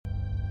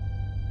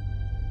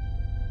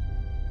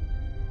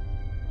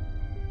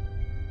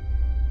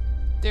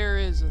There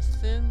is a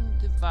thin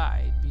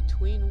divide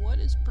between what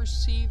is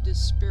perceived as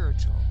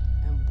spiritual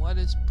and what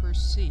is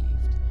perceived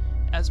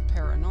as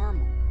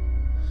paranormal,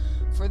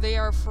 for they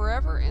are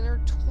forever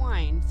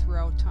intertwined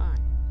throughout time.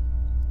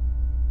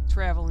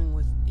 Traveling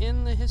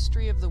within the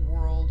history of the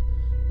world,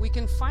 we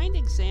can find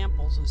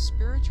examples of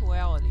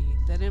spirituality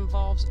that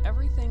involves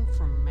everything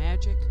from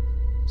magic,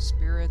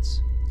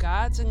 spirits,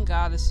 gods and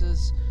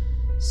goddesses,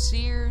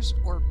 seers,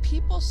 or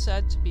people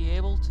said to be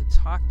able to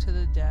talk to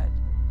the dead,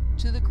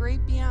 to the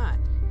great beyond.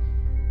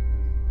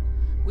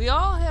 We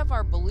all have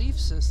our belief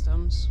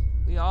systems,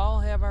 we all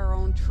have our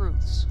own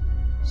truths,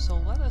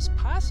 so let us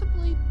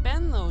possibly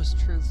bend those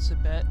truths a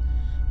bit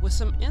with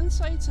some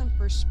insights and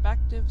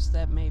perspectives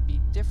that may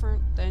be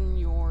different than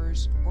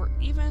yours, or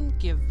even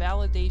give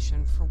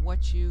validation for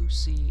what you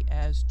see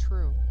as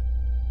true.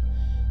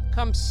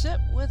 Come sit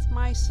with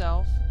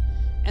myself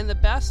and the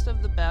best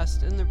of the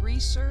best in the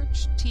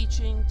research,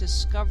 teaching,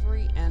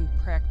 discovery, and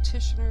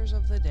practitioners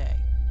of the day.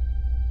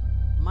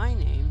 My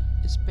name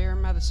is Bear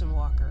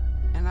Medicinewalker,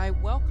 and I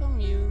welcome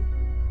you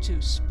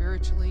to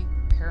Spiritually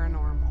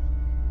Paranormal.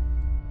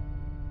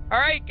 All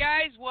right,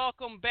 guys,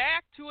 welcome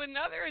back to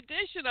another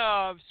edition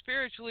of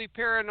Spiritually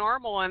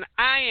Paranormal, and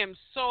I am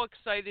so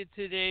excited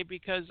today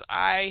because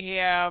I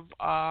have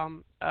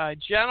a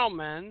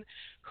gentleman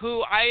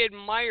who I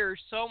admire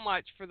so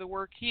much for the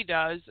work he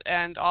does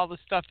and all the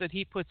stuff that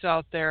he puts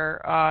out there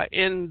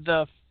in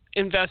the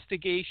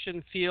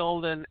investigation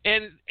field and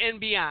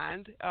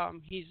beyond.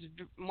 He's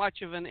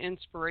much of an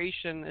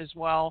inspiration as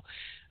well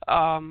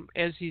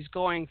as he's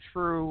going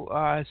through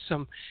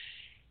some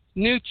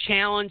new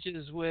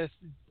challenges with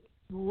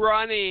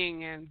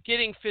running and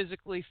getting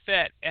physically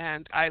fit,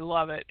 and I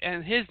love it.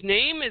 And his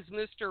name is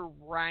Mr.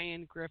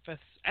 Ryan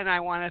Griffiths, and I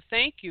want to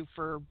thank you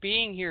for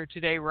being here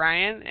today,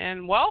 Ryan,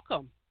 and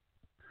welcome.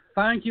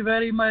 Thank you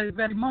very much.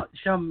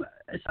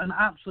 It's an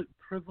absolute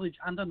privilege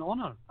and an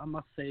honor, I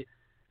must say,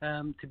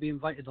 to be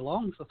invited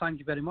along. So thank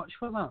you very much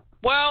for that.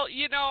 Well,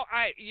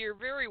 you're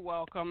very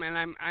welcome,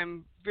 and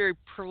I'm very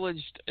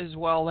privileged as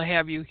well to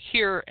have you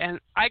here. And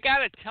I got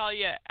to tell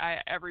you,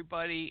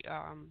 everybody,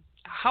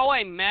 how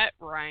I met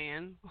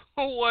Ryan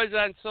was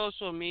on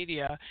social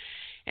media,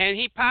 and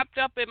he popped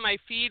up in my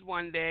feed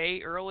one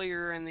day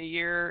earlier in the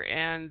year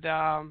and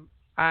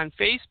on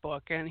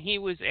Facebook, and he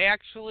was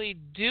actually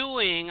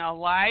doing a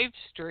live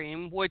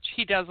stream, which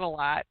he does a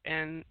lot,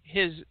 and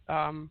his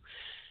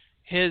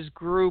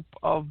group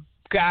of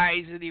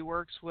guys that he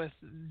works with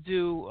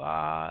do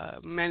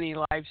many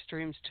live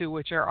streams too,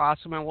 which are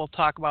awesome, and we'll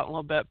talk about in a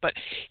little bit. But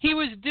he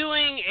was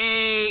doing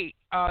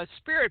a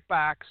spirit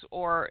box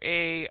or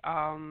a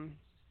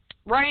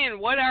Ryan,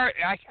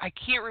 I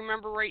can't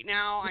remember right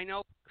now. I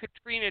know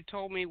Katrina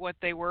told me what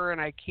they were, and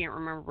I can't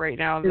remember right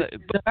now. They're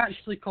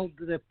actually called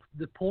the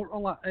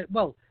Portal.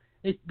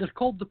 They're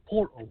called the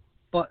Portal,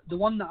 but the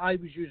one that I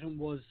was using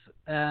was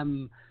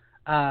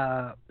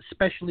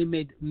specially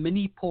made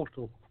mini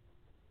portal,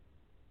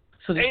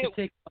 so they could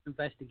take on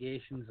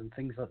investigations and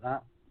things like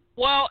that.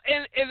 Well,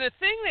 and the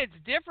thing that's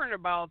different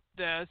about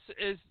this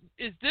is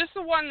this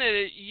the one that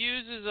it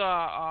uses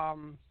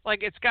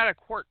like it's got a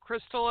quartz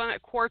crystal in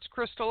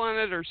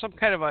it, or some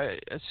kind of a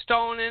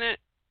stone in it?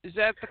 Is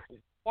that the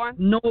one?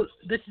 No,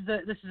 this is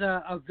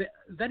a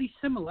very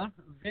similar,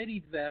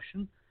 varied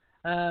version,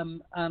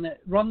 and it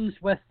runs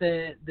with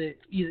the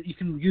you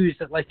can use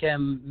it like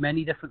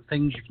many different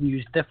things. You can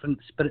use different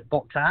spirit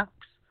box apps.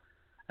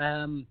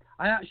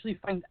 I actually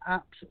find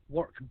apps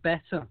work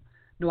better.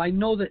 Now, I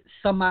know that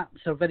some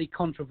apps are very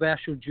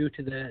controversial due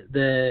to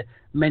the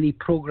many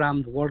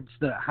programmed words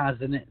that it has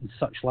in it and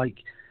such like,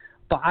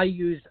 but I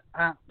use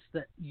apps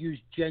that use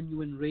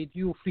genuine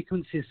radio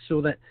frequencies so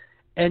that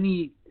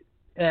any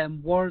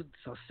words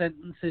or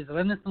sentences or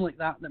anything like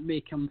that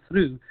may come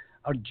through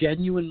are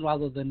genuine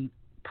rather than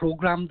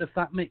programmed, if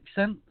that makes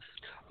sense.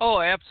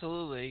 Oh,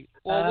 absolutely.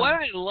 Well, what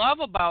I love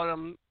about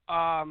them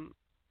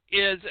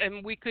is,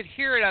 and we could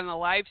hear it on the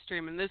live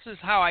stream, and this is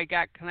how I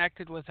got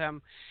connected with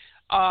him,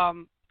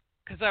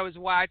 because I was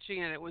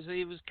watching it. It was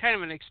kind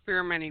of an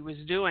experiment he was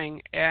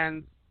doing,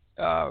 and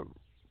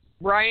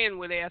Ryan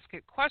would ask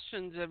it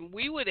questions, and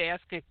we would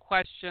ask it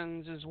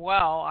questions as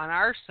well on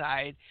our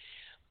side.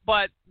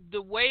 But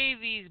the way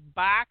these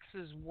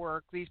boxes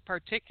work, these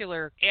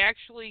particular,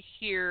 actually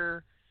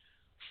hear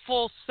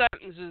full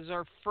sentences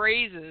or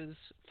phrases,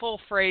 full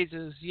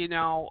phrases,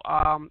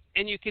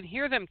 and you can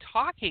hear them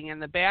talking in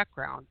the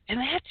background, and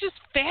that just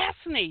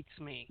fascinates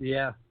me.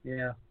 Yeah,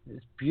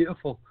 it's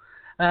beautiful.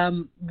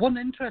 One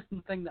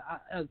interesting thing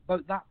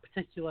about that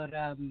particular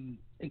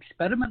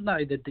experiment that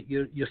I did that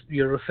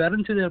you're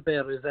referring to there,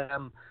 Bear, is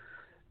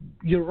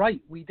you're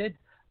right. We did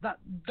that.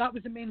 That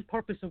was the main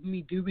purpose of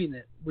me doing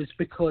it, was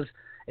because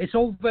it's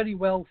all very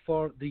well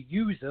for the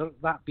user,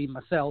 that being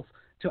myself,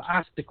 to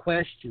ask the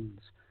questions,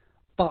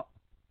 but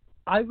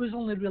I was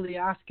only really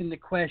asking the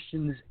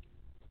questions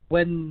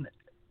when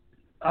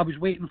I was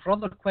waiting for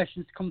other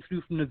questions to come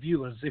through from the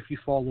viewers, if you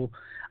follow.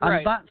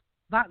 And right.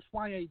 That's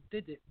why I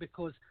did it,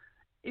 because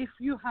if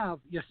you have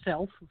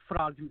yourself, for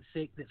argument's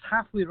sake, that's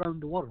halfway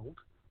around the world,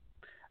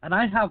 and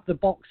I have the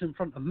box in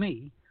front of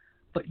me,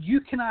 but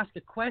you can ask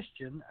a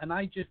question, and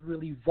I just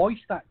really voice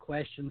that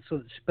question so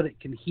that spirit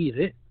can hear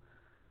it,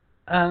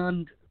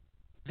 and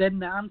then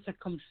the answer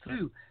comes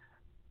through.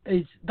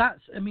 It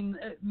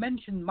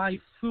mentioned my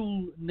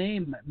full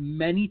name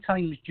many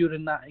times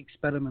during that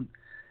experiment.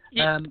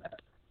 Yeah,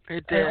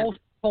 it did. It also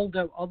called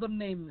out other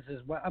names as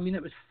well. I mean,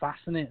 it was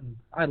fascinating.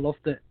 I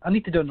loved it. I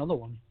need to do another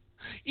one.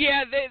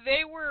 Yeah,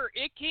 they were.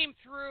 It came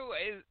through.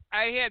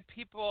 I had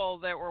people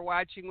that were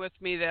watching with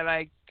me that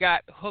I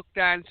got hooked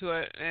onto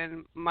it,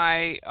 and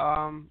my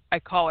I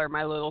call her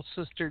my little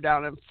sister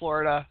down in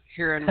Florida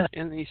here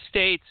in the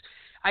States.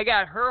 I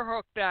got her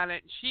hooked on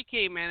it, and she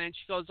came in and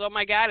she goes, "Oh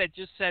my God, it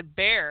just said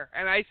bear."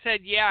 And I said,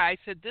 "Yeah." I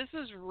said, "This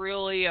is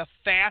really a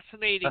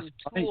fascinating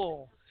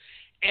tool."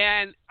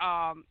 And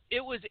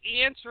it was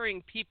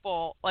answering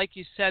people, like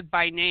you said,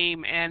 by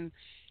name, and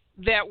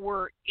that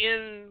were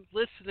in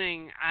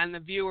listening on the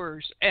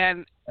viewers.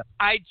 And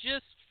I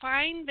just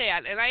find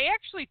that, and I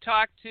actually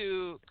talked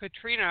to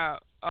Katrina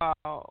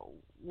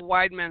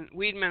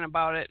Weidman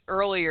about it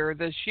earlier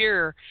this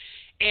year,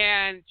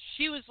 and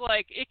she was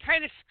like, it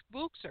kind of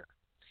spooks her,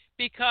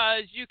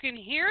 because you can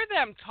hear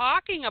them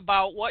talking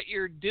about what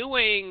you're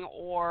doing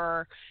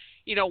or,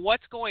 you know,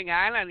 what's going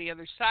on the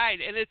other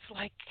side. And it's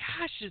like,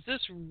 gosh, is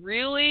this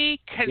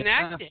really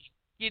connecting? Yeah.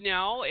 You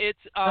know, it's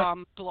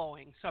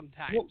blowing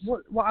sometimes.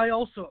 What I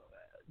also,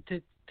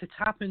 to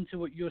tap into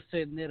what you're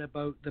saying there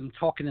about them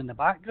talking in the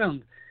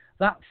background,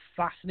 that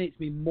fascinates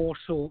me more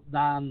so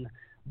than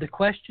the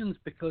questions,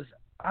 because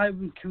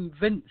I'm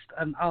convinced,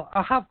 and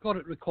I have got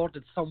it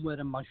recorded somewhere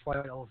in my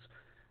files,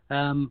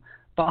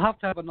 but I'll have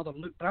to have another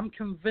look. But I'm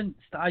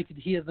convinced that I could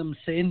hear them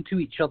saying to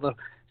each other,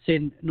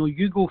 saying, "No,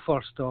 you go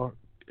first," or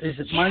 "Is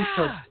it my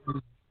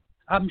turn?"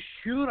 I'm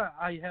sure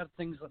I heard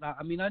things like that.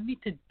 I mean, I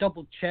need to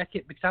double check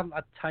it because I haven't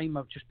had time.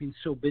 I've just been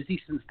so busy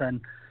since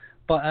then.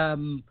 But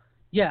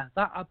yeah,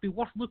 that I'd be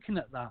worth looking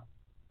at that.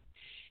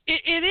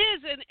 It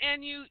is,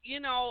 and you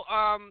know,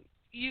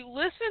 you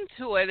listen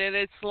to it, and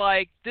it's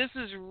like, this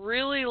is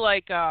really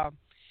like a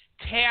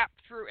tap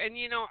through. And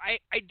you know,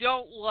 I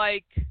don't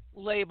like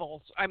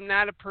labels. I'm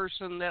not a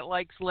person that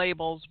likes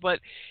labels, but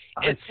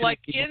it's like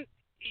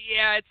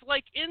it's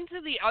like into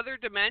the other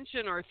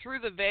dimension or through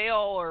the veil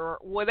or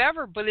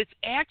whatever, but it's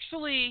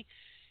actually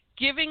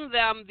giving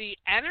them the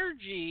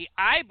energy,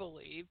 I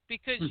believe,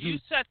 because you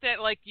set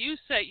that, like you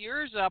set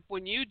yours up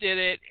when you did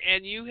it,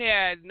 and you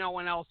had no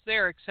one else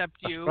there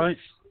except you. Right.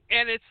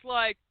 And it's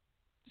like,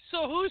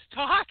 so who's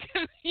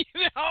talking? You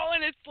know,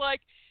 and it's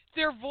like,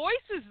 their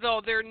voices,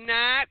 though, they're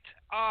not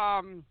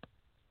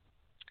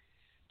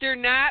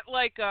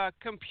like a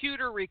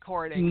computer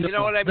recording. No, you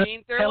know what I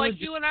mean? They're like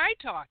you and I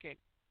talking.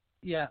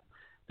 Yeah,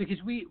 because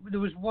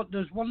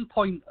there's one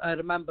point I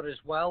remember as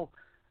well,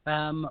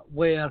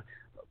 where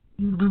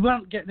we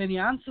weren't getting any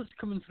answers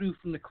coming through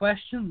from the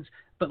questions,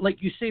 but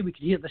like you say, we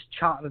could hear this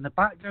chatter in the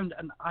background,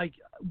 and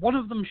one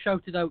of them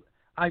shouted out,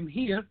 "I'm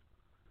here."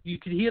 You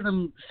could hear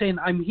them saying,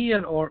 "I'm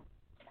here," or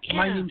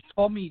 "My name's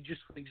Tommy,"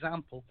 just for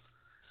example,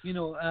 you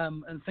know,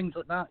 and things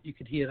like that. You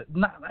could hear it.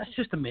 And that's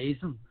just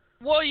amazing.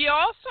 Well, you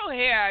also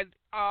had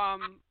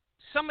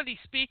somebody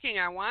speaking.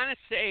 I want to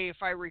say,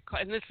 if I recall,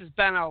 and this has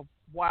been a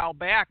while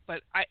back,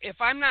 but if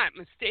I'm not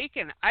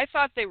mistaken, I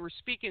thought they were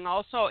speaking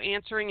also,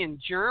 answering in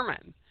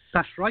German.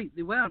 That's right,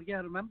 they were. Yeah, I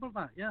remember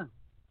that. Yeah.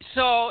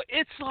 So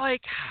it's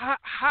like,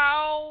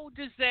 how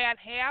does that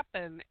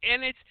happen?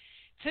 And it's,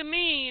 to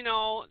me, you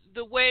know,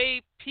 the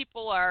way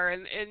people are,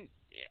 and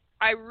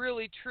I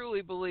really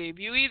truly believe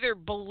you either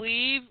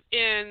believe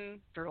in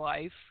their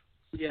life,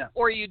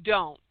 or you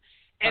don't.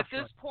 At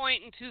this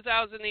point in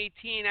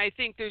 2018, I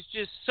think there's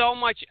just so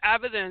much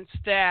evidence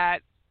that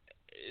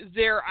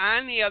they're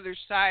on the other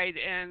side,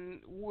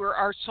 and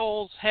our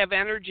souls have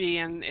energy,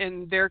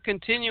 and they're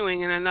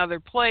continuing in another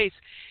place,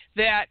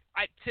 that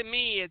to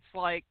me it's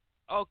like,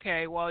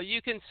 okay, well,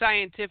 you can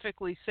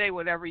scientifically say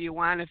whatever you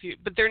want,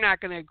 but they're not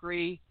going to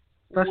agree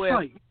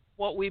with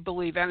what we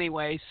believe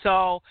anyway.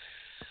 So,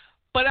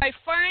 but I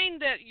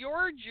find that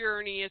your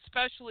journey,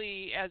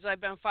 especially as I've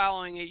been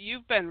following it,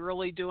 you've been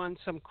really doing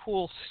some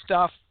cool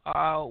stuff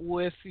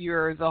with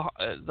the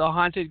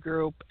Haunted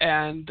Group.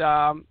 And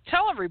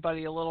tell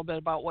everybody a little bit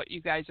about what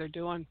you guys are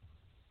doing.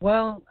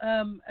 Well,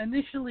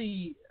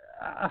 initially,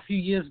 a few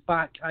years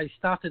back, I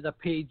started a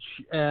page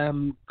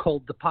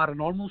called the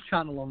Paranormal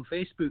channel on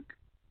Facebook.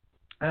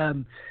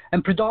 And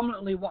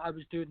predominantly what I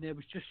was doing there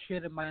was just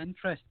sharing my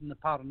interest in the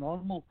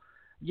paranormal.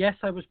 Yes,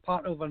 I was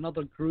part of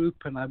another group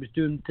and I was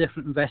doing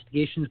different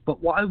investigations,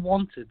 but what I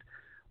wanted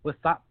with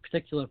that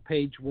particular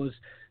page was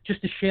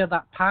just to share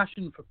that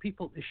passion for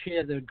people to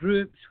share their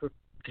groups,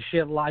 to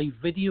share live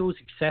videos,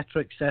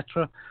 etc.,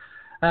 etc.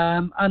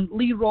 And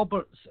Lee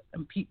Roberts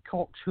and Pete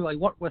Cox, who I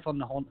work with on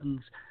the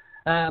Hauntings,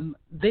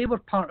 they were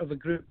part of a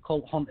group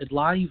called Haunted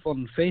Live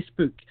on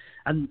Facebook,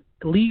 and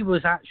Lee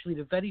was actually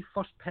the very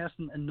first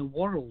person in the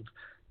world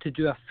to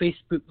do a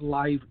Facebook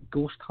Live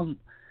ghost hunt.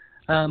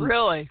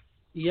 Really?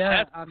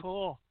 Yeah, that's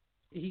cool.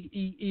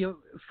 He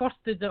first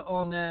did it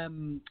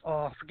on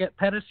I forget,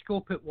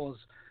 Periscope it was.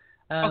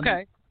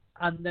 Okay.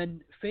 And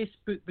then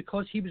Facebook,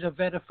 because he was a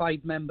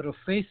verified member of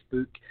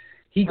Facebook,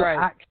 he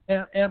got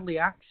early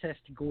access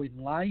to going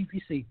live,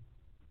 you see.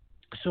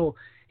 So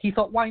he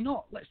thought, why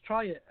not? Let's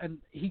try it. And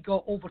he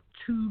got over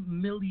 2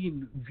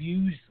 million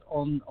views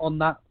on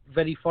that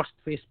very first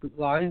Facebook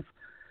Live.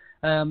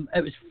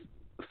 It was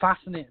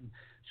fascinating.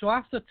 So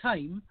after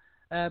time,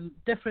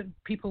 different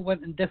people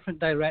went in different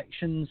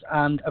directions,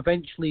 and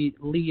eventually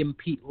Lee and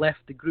Pete left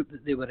the group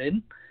that they were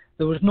in.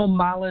 There was no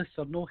malice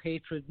or no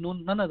hatred,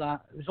 none of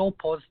that. It was all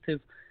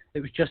positive. It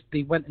was just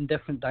they went in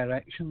different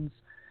directions.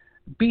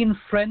 Being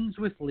friends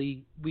with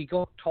Lee, we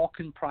got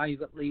talking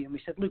privately, and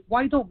we said, look,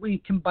 why don't we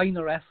combine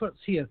our efforts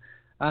here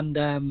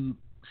and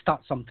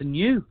start something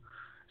new?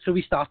 So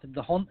we started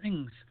the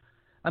Hauntings.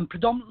 And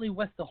predominantly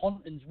with the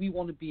Hauntings, we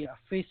want to be a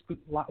Facebook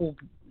Live. Well,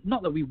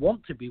 not that we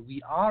want to be.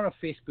 We are a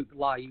Facebook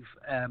Live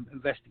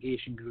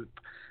investigation group.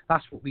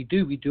 That's what we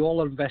do. We do all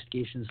our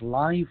investigations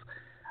live.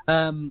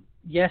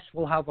 Yes,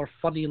 we'll have our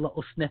funny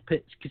little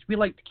snippets because we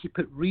like to keep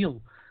it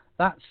real.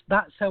 That's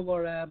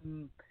our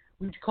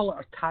we'd call it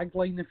our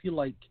tagline, if you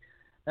like.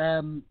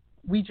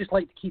 We just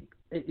like to keep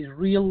it as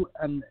real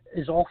and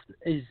as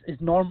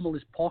normal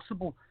as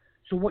possible.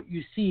 So what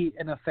you see,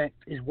 in effect,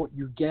 is what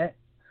you get.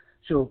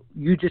 So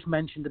you just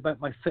mentioned about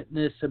my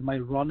fitness and my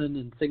running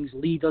and things.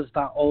 Lee does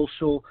that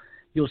also.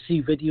 You'll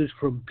see videos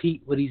from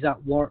Pete where he's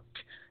at work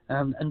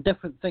and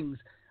different things.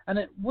 And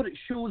what it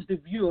shows the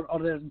viewer, or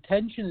their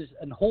intention is,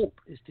 and hope,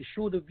 is to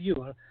show the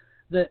viewer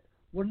that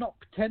we're not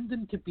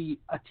pretending to be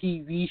a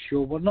TV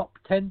show. We're not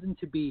pretending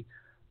to be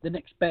the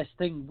next best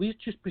thing. We're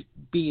just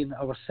being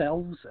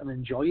ourselves and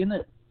enjoying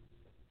it.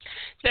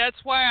 That's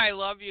why I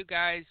love you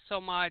guys so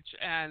much,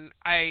 and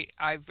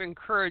I've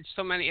encouraged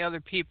so many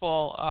other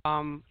people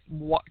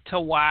to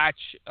watch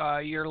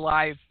your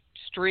live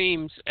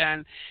streams,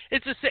 and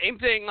it's the same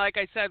thing, like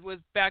I said, with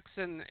Bex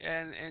and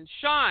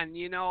Sean.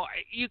 You know,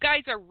 you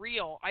guys are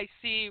real. I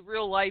see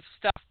real life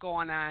stuff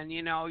going on.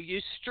 You know,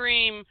 you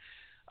stream,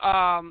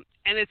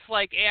 and it's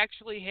like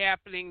actually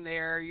happening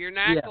there. You're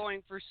not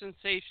going for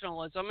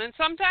sensationalism. And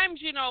sometimes,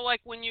 you know,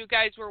 like when you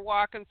guys were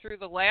walking through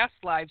the last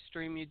live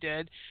stream you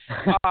did,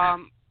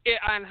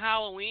 on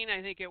Halloween,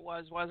 I think it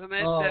was, wasn't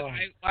it? Oh, that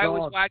I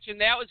was watching.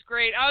 That was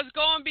great. I was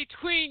going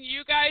between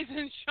you guys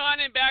and Sean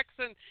and Bex,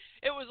 and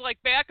it was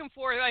like back and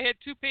forth. I had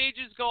 2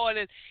 pages going,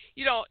 and,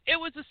 you know, it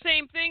was the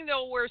same thing,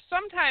 though, where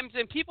sometimes,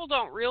 and people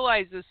don't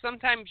realize this,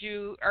 sometimes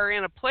you are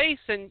in a place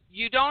and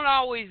you don't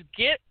always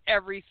get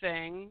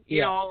everything,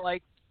 you know,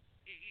 like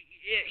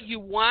you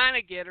want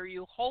to get or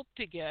you hope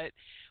to get.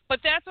 But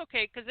that's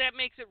okay, because that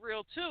makes it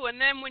real, too. And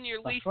then when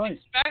you're least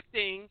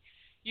expecting,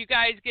 you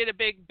guys get a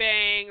big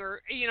bang,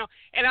 or, you know,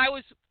 and I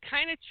was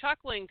kind of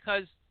chuckling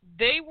because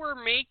they were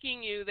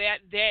making you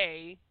that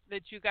day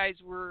that you guys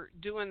were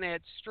doing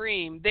that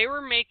stream, they were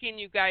making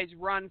you guys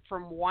run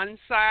from one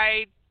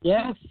side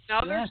to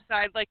another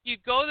side. Like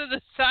you'd go to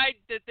the side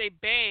that they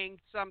banged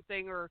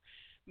something or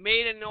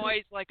made a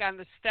noise like on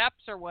the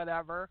steps or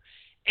whatever,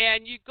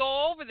 and you'd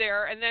go over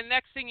there, and then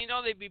next thing you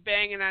know, they'd be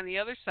banging on the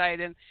other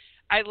side. And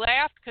I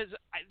laughed because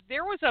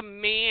there was a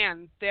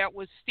man that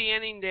was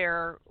standing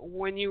there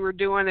when you were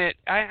doing it.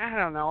 I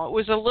don't know. It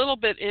was a little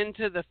bit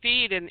into the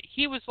feed, and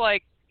he was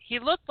like, he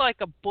looked like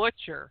a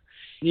butcher.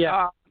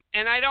 Yeah.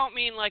 And I don't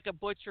mean like a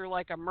butcher,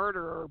 like a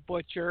murderer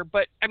butcher,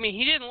 but, I mean,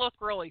 he didn't look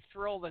really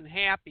thrilled and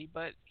happy,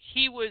 but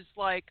he was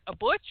like a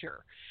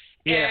butcher.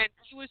 Yeah. And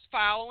he was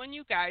following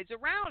you guys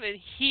around, and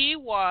he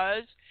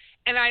was,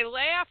 and I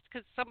laughed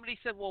because somebody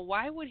said, well,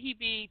 why would he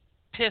be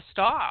pissed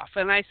off?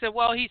 And I said,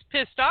 well, he's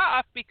pissed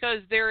off because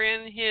they're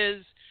in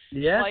his,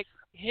 like,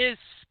 his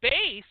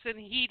space, and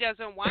he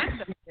doesn't want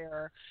them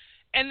there.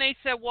 And they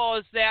said, well,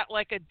 is that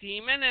like a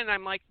demon? And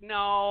I'm like,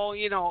 no,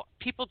 you know,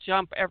 people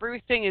jump.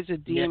 Everything is a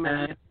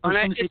demon.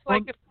 Yeah. It's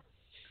like,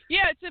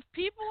 it's if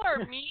people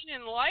are mean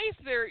in life,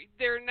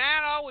 they're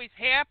not always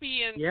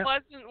happy and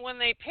pleasant when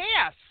they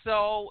pass.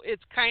 So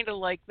it's kind of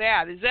like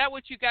that. Is that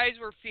what you guys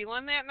were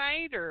feeling that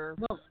night? Or?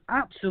 Well,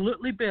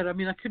 absolutely, Bear. I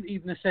mean, I couldn't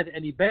even have said it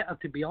any better,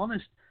 to be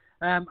honest.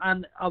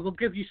 And I will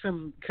give you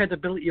some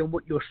credibility on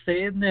what you're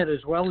saying there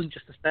as well in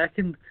just a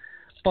second.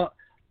 But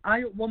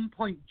I, at one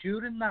point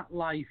during that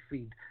live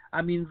feed,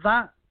 I mean,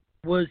 that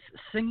was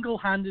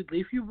single-handedly,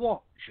 if you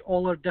watch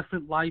all our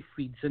different live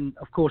feeds, and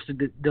of course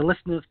the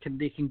listeners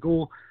can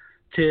go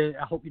to,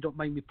 I hope you don't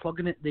mind me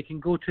plugging it, they can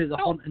go to the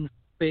Hauntings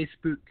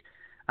Facebook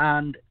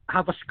and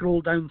have a scroll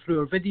down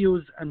through our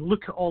videos and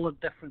look at all our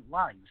different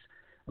lives.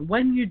 And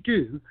when you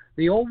do,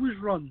 they always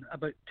run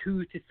about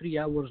 2 to 3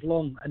 hours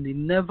long, and they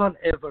never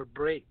ever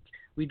break.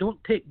 We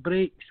don't take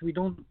breaks, we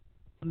don't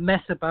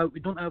mess about, we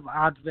don't have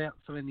adverts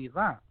or any of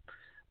that.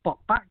 But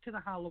back to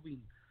the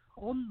Halloween.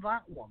 On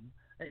that one,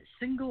 it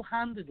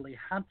single-handedly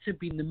had to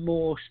be the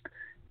most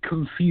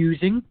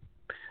confusing,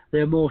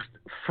 the most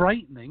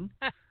frightening,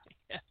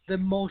 the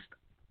most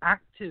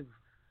active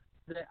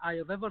that I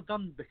have ever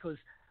done, because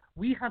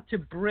we had to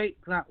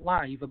break that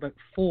live about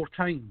 4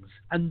 times,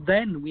 and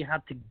then we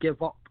had to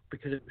give up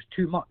because it was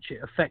too much.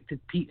 It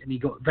affected Pete, and he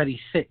got very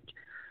sick.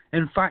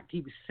 In fact,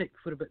 he was sick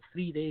for about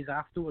 3 days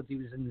afterwards. He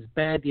was in his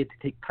bed. He had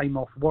to take time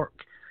off work.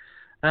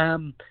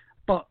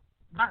 But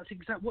that's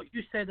exactly what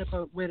you said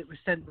about where it was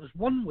sending us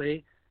one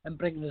way and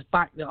bringing us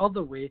back the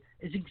other way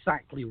is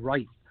exactly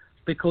right.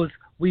 Because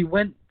we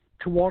went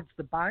towards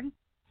the bang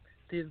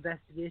to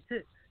investigate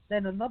it,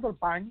 then another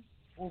bang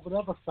over the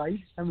other side,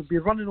 and we'd be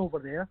running over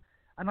there.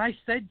 And I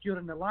said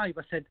during the live,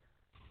 I said,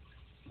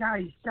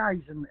 guys,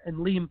 and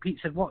Liam Pete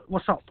said,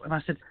 what's up? And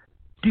I said,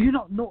 do you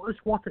not notice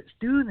what it's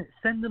doing? It's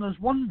sending us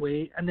one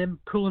way and then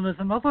pulling us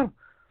another.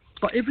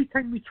 But every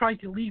time we try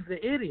to leave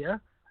the area,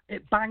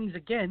 it bangs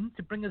again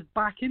to bring us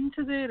back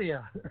into the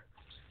area.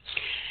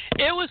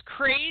 It was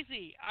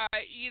crazy,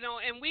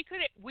 and we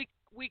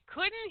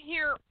couldn't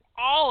hear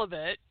all of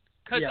it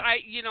because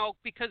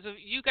because of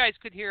you guys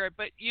could hear it,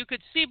 but you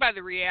could see by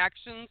the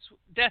reactions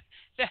that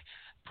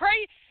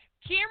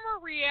camera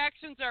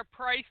reactions are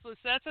priceless.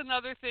 That's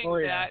another thing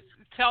that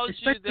tells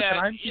you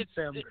that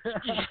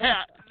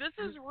this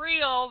is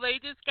real. They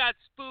just got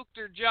spooked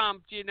or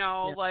jumped,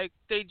 like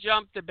they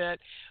jumped a bit.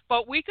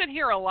 But we could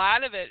hear a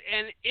lot of it,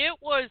 and it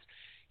was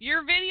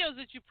your videos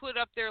that you put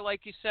up there,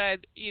 like you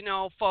said,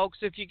 folks,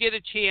 if you get a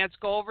chance,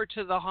 go over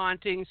to the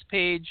Hauntings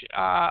page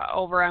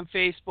over on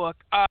Facebook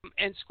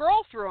and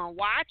scroll through and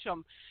watch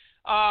them.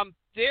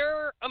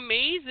 They're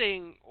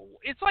amazing.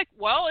 It's like,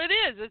 it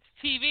is. It's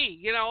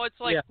TV. It's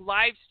like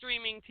live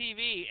streaming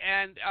TV.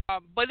 And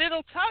but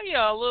it'll tell you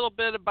a little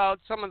bit about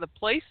some of the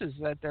places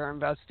that they're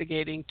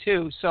investigating,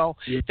 too. So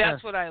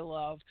that's what I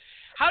love.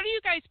 How do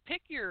you guys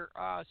pick your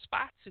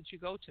spots that you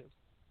go to?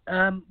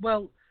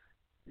 Well,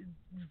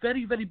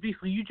 very, very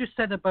briefly, you just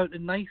said about the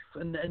knife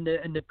and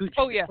the butcher.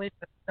 Oh, yeah.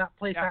 That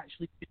place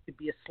actually used to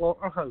be a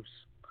slaughterhouse.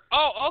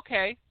 Oh,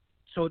 okay.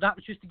 So that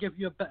was just to give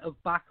you a bit of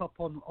backup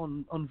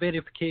on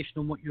verification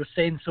on what you're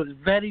saying. So it's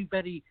very,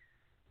 very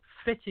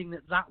fitting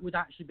that would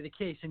actually be the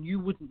case, and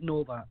you wouldn't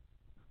know that.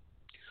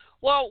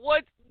 Well,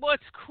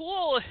 what's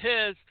cool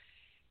is,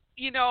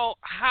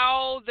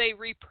 how they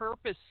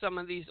repurpose some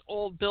of these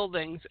old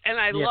buildings, and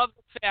I love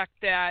the fact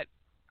that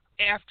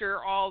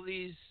after all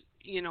these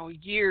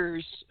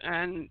years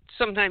and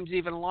sometimes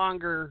even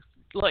longer,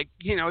 like,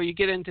 you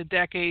get into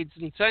decades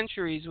and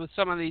centuries with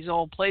some of these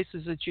old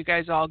places that you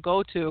guys all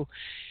go to.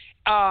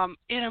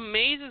 It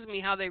amazes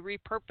me how they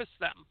repurpose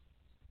them.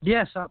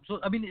 Yes,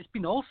 absolutely. I mean, it's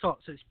been all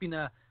sorts. It's been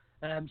a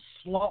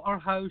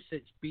slaughterhouse.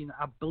 It's been,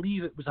 I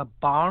believe it was a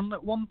barn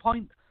at one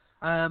point.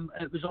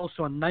 It was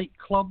also a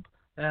nightclub.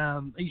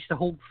 It used to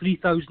hold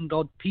 3,000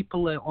 odd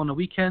people on a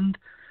weekend.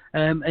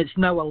 It's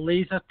now a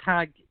laser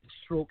tag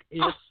stroke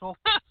airsoft.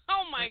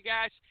 Oh my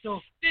gosh! So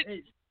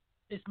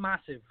it's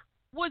massive.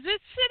 Was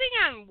it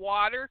sitting on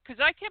water?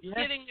 Because I kept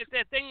getting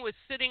that thing was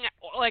sitting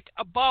like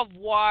above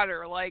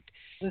water, or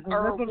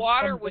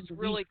water was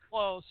really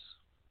close.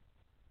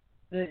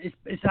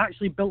 It's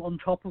actually built on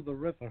top of a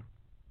river.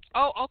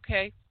 Oh,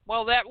 okay.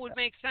 Well, that would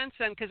make sense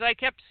then, because I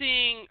kept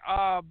seeing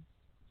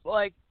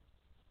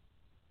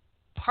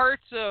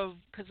parts of,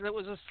 because it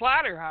was a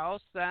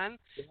slaughterhouse then.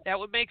 That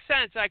would make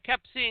sense. I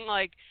kept seeing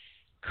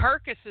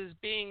carcasses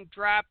being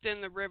dropped in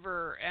the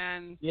river,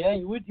 and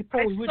you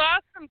probably would. I saw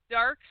some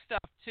dark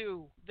stuff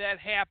too that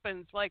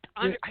happens.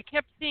 I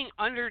kept seeing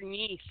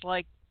underneath,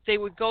 they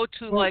would go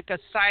to a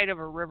side of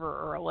a river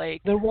or a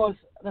lake. There's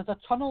a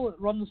tunnel that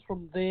runs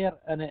from there,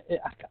 and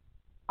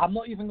I'm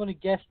not even going to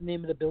guess the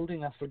name of the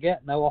building. I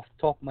forget now off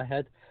the top of my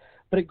head,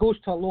 but it goes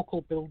to a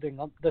local building.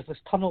 There's this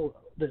tunnel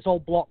that's all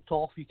blocked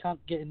off. You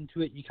can't get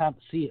into it. You can't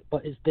see it,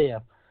 but it's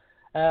there.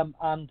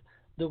 And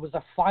there was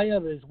a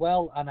fire as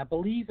well, and I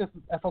believe if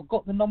I've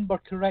got the number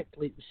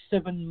correctly, it was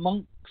 7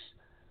 monks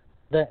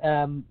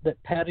that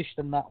perished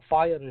in that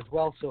fire as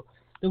well. So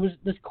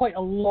there's quite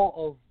a lot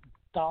of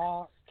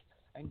dark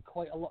and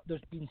quite a lot.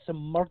 There's been some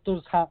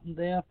murders happened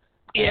there.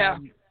 Yeah.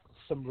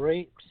 Some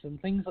rapes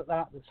and things like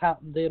that's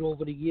happened there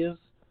over the years.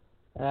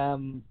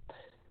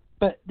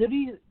 But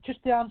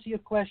just to answer your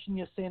question,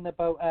 you're saying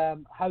about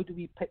how do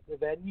we pick the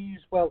venues?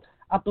 Well,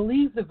 I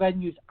believe the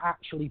venues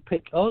actually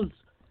pick us.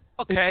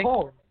 Okay.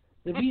 Because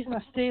the reason I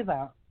say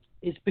that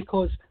is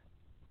because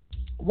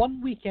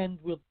one weekend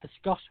we'll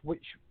discuss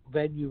which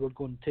venue we're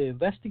going to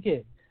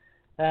investigate.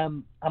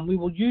 And we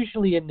will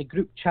usually, in the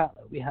group chat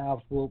that we have,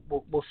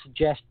 we'll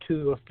suggest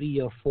 2 or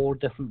 3 or 4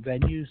 different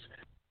venues.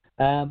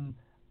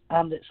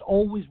 And it's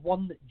always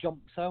one that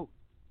jumps out.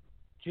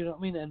 Do you know what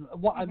I mean? And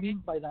what I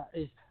mean by that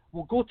is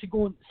we'll go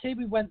and say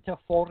we went to a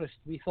forest.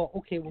 We thought,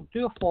 okay, we'll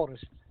do a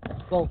forest.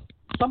 Well,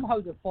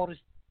 somehow the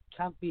forest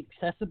can't be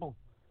accessible.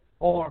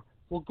 Or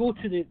we'll go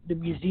to the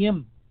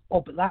museum.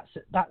 Oh, but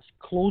that's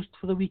closed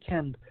for the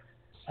weekend.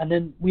 And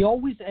then we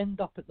always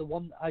end up at the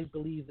one that I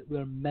believe that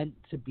we're meant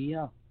to be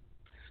at.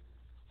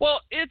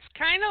 Well, it's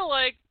kind of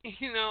like,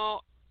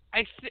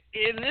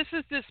 and this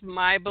is just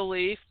my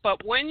belief,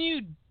 but when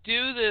you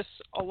do this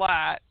a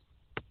lot,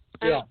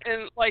 and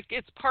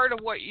it's part of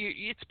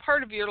it's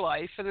part of your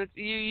life, and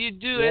you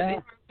do it, and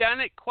you've done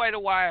it quite a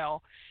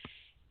while,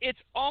 it's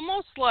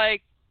almost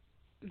like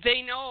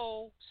they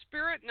know,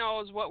 Spirit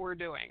knows what we're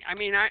doing. I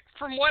mean,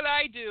 from what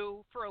I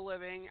do for a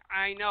living,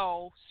 I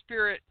know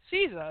Spirit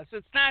sees us.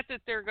 It's not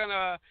that they're going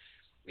to,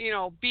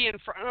 be in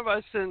front of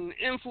us and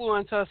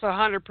influence us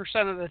 100%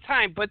 of the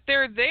time, but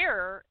they're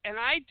there, and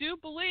I do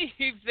believe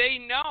they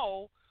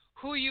know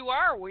who you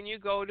are when you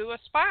go to a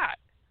spot.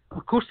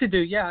 Of course they do.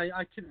 Yeah,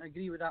 I couldn't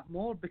agree with that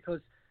more, because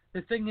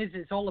the thing is,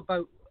 it's all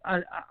about,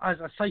 as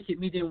a psychic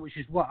medium, which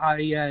is what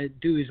I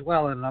do as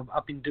well, and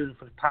I've been doing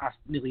for the past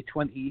nearly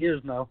 20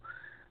 years now.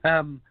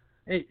 And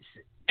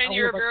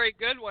you're a very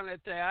good one at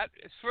that.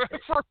 It's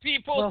for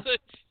people to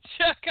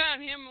check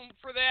on him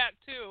for that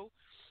too.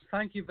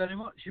 Thank you very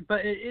much.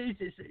 But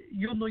it's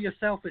you'll know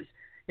yourself.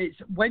 It's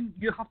when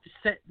you have to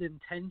set the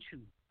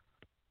intention.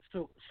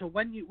 So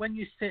when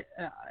you sit,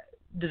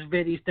 there's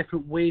various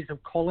different ways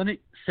of calling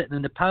it. Sitting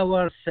in the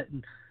power,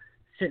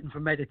 sitting for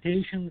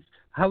meditations.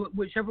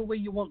 Whichever way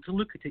you want to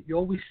look at it, you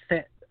always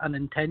set an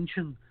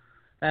intention.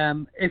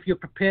 If you're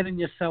preparing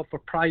yourself for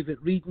private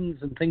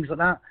readings and things like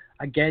that,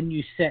 again,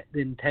 you set the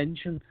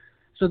intention.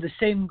 So the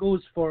same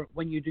goes for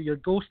when you do your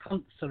ghost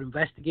hunts or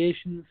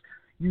investigations.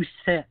 You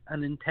set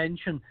an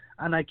intention,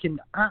 and I can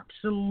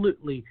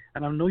absolutely,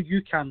 and I know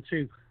you can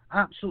too,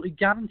 absolutely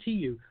guarantee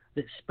you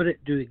that spirit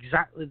do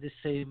exactly the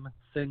same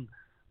thing.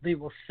 They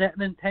will set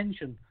an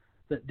intention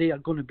that they are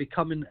going to be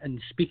coming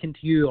and speaking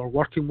to you or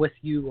working with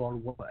you or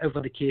whatever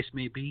the case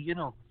may be,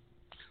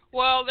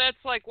 Well, that's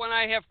like when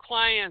I have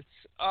clients,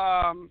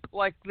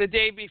 like the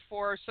day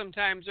before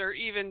sometimes, or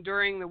even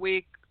during the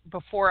week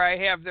before I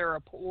have their,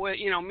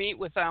 meet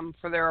with them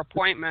for their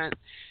appointment.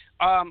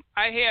 I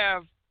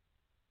have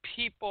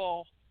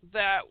people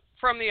that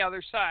from the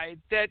other side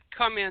that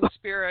come in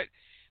spirit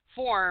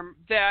form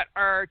that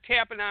are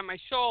tapping on my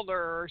shoulder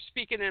or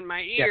speaking in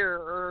my ear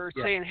or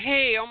saying,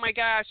 "Hey, oh my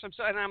gosh,"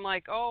 and I'm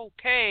like,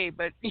 "Okay,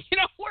 but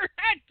we're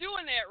not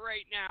doing that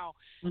right now."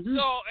 Mm-hmm.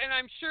 So, and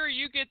I'm sure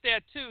you get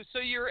that too. So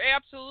you're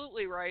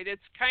absolutely right.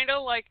 It's kind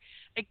of like,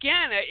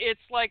 again, it's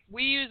like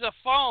we use a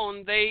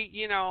phone. They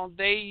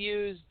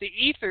use the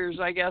ethers,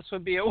 I guess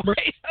would be a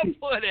way to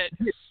put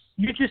it.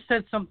 You just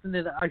said something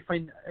that I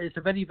find is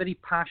a very, very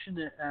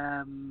passionate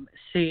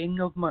saying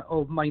of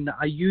mine that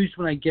I use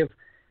when I give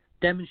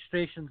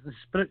demonstrations in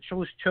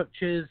spiritualist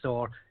churches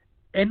or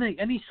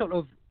any sort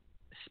of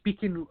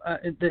speaking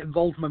that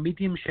involves my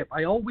mediumship.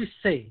 I always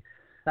say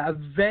that a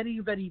very,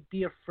 very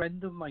dear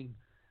friend of mine,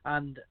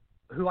 and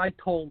who I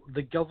call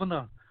the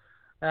governor,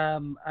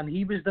 and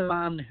he was the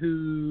man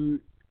who,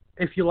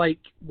 if you like,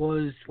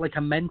 was like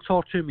a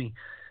mentor to me,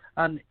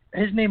 and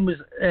his name was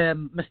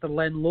Mr.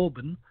 Len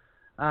Loban.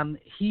 And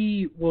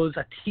he was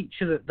a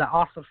teacher at the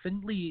Arthur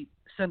Findlay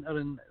Centre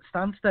in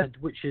Stansted,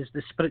 which is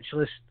the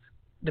spiritualist,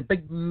 the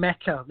big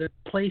mecca, the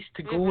place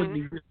to go in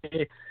the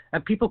UK.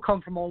 And people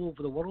come from all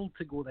over the world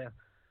to go there.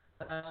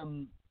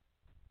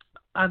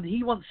 And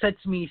he once said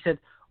to me, he said,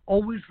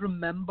 "Always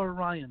remember,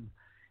 Ryan,"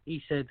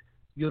 he said,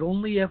 "you're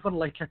only ever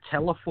like a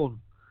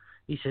telephone."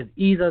 He said,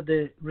 either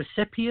the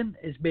recipient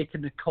is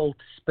making the call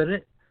to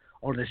spirit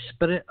or the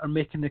spirit are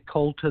making the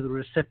call to the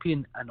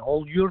recipient, and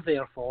all you're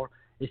there for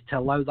is to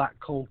allow that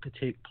call to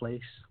take place.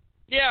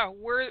 Yeah,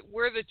 we're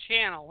the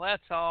channel.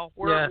 That's all.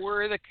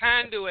 We're the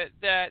conduit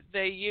that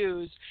they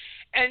use,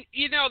 and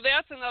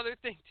that's another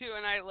thing too.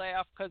 And I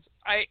laugh because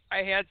I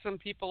had some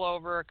people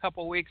over a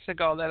couple weeks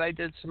ago that I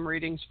did some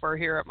readings for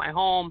here at my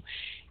home,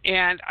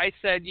 and I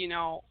said,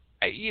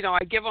 I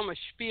give them a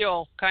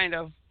spiel kind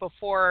of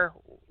before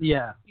you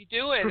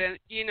do it, and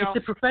it's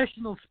a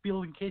professional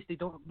spiel in case they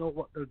don't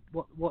know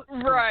what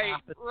right.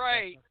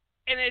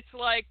 And it's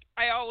like,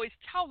 I always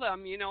tell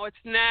them, it's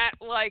not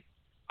like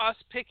us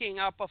picking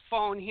up a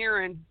phone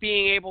here and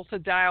being able to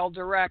dial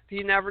direct.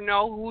 You never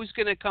know who's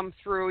going to come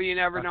through. You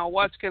never know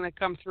what's going to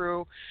come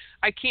through.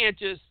 I can't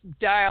just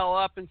dial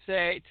up and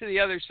say to the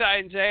other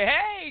side and say,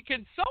 "Hey,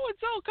 can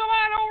so-and-so come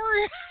on over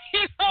here?"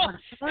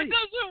 It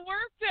doesn't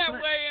work that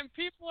way. And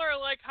people are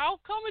like, how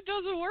come it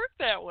doesn't work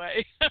that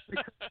way?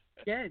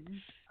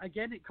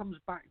 Again, it comes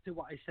back to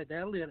what I said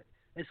earlier.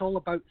 It's all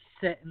about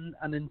setting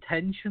an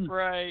intention.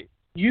 Right.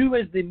 You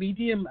as the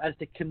medium, as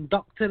the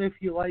conductor, if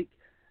you like,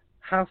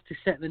 have to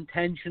set an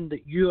intention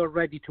that you are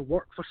ready to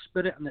work for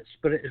spirit and that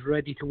spirit is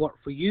ready to work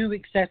for you,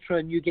 etc.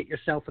 And you get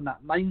yourself in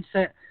that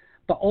mindset.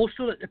 But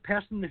also that the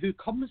person who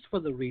comes for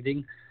the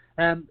reading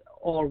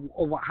or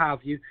what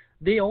have you,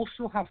 they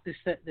also have to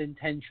set the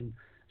intention.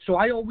 So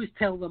I always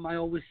tell them, I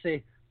always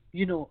say,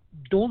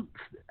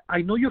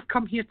 I know you've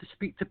come here to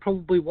speak to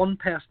probably one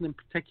person in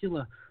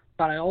particular,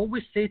 but I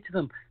always say to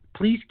them,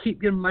 please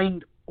keep your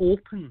mind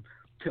open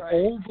to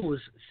all those.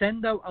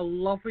 Send out a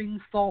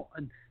loving thought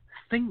and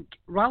think,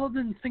 rather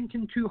than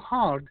thinking too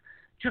hard,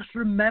 just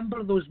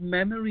remember those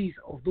memories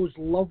of those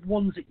loved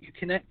ones that you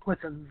connect with,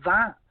 and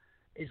that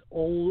is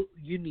all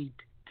you need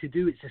to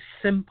do. It's as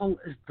simple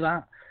as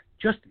that.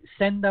 Just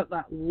send out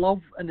that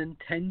love and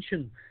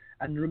intention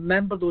and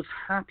remember those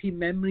happy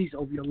memories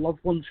of your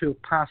loved ones who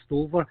have passed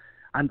over,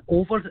 and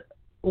over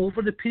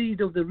the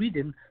period of the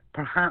reading,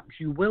 perhaps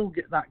you will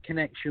get that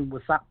connection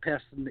with that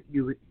person that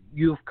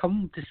you have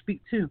come to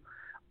speak to.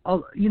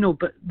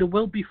 But there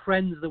will be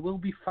friends, there will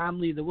be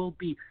family, there will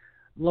be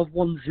loved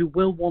ones who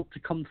will want to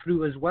come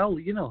through as well,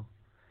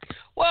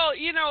 Well,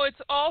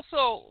 it's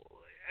also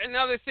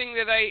another thing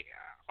that I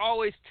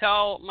always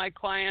tell my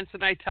clients,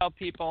 and I tell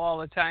people all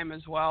the time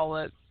as well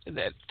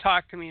that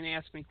talk to me and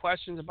ask me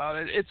questions about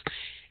it, it's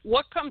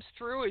what comes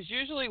through is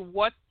usually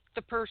what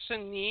the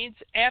person needs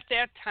at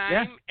that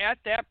time, at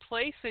that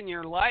place in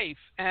your life.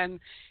 And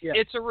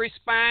it's a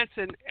response.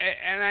 And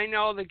I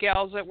know the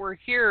gals that were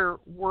here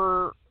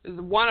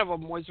one of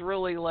them was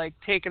really like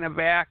taken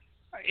aback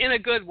in a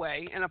good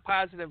way, in a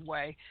positive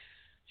way.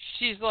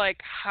 She's like,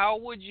 how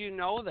would you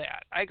know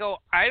that? I go,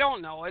 I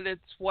don't know it.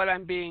 It's what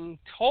I'm being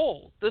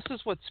told. This is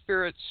what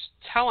Spirit's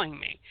telling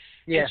me.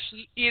 Yeah. And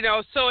she, you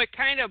know, so it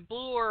kind of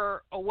blew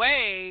her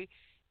away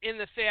in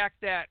the fact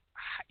that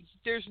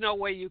there's no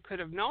way you could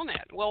have known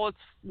that. Well, it's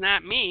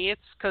not me.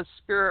 It's because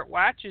Spirit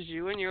watches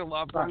you and your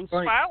loved ones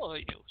follow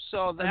you.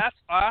 So that's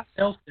awesome.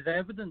 Self is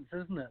evidence,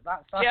 isn't it?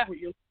 That's what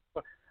you're looking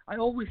for. I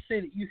always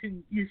say that you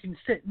can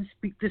sit and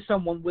speak to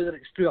someone, whether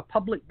it's through a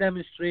public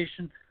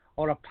demonstration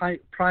or a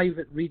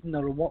private reading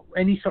or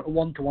any sort of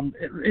one-to-one.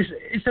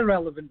 It's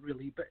irrelevant,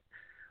 really. But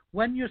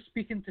when you're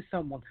speaking to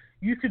someone,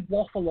 you could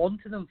waffle on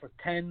to them for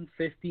 10,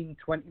 15,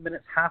 20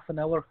 minutes, half an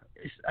hour.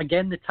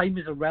 Again, the time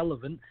is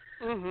irrelevant,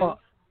 but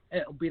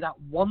it'll be that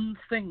one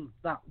thing,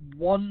 that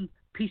one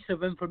piece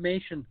of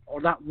information,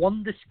 or that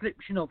one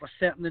description of a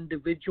certain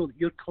individual that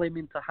you're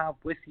claiming to have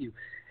with you.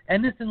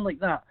 Anything like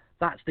that,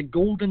 that's the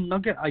golden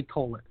nugget, I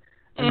call it.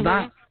 And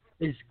that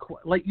is,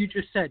 like you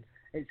just said,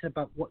 it's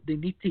about what they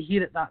need to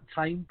hear at that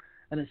time,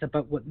 and it's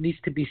about what needs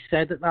to be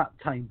said at that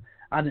time.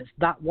 And it's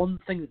that one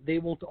thing that they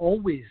will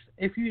always,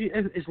 as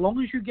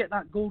long as you get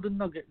that golden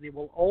nugget, they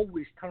will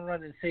always turn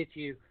around and say to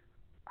you,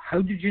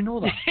 how did you know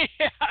that?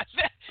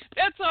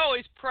 That's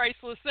always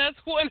priceless. That's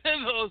one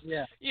of those,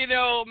 you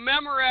know,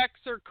 Memorex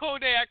or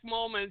Kodak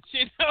moments,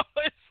 you know.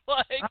 It's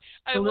like,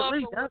 absolutely. I love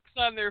the looks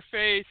on their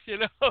face, you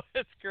know.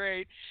 It's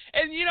great.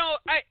 And, you know,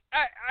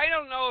 I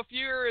don't know if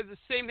you're the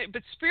same thing,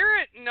 but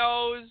Spirit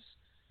knows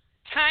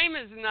time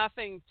is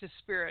nothing to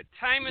Spirit.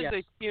 Time is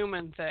a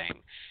human thing.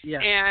 Yeah.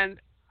 And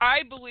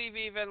I believe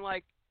even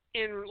like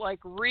in like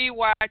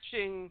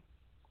rewatching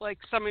like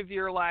some of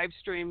your live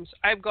streams,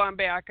 I've gone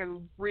back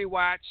and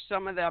rewatched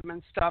some of them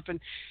and stuff, and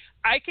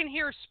I can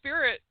hear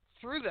Spirit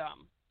through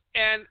them.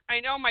 And I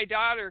know my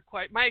daughter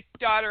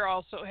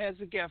also has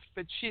a gift,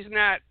 but she's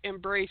not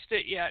embraced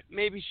it yet.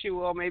 Maybe she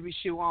will, maybe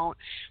she won't.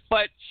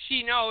 But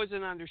she knows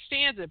and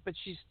understands it, but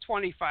she's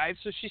 25,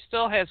 so she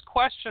still has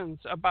questions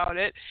about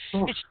it.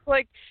 And she's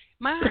like,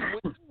 Mom,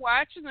 when you're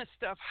watching this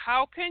stuff,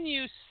 how can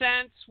you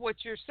sense what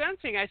you're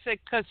sensing? I said,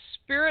 because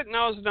Spirit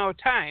knows no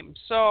time.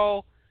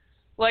 So,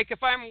 like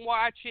if I'm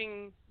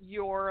watching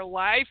your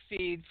live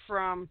feed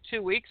from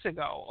 2 weeks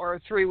ago or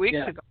 3 weeks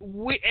ago,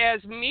 we,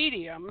 as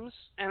mediums,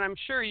 and I'm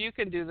sure you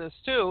can do this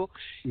too,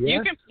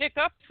 you can pick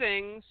up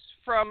things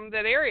from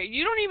that area.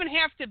 You don't even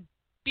have to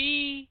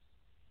be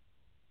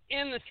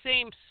in the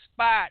same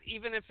spot,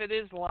 even if it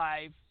is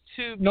live,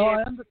 to be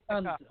I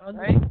understand.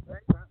 Right?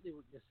 Exactly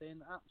what you're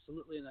saying,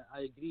 absolutely, and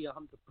I agree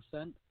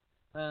 100%.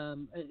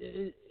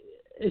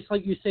 It's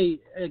like you say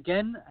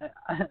again,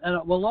 and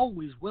it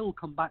will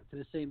come back to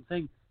the same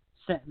thing: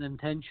 set an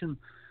intention.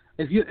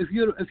 If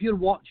you're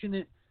watching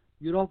it,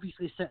 you're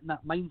obviously setting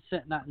that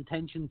mindset and that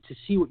intention to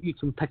see what you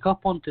can pick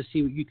up on, to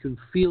see what you can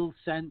feel,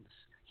 sense,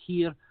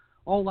 hear,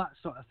 all that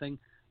sort of thing.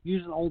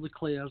 Using all the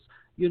clairs,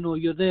 you know,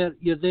 you're there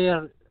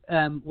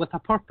with a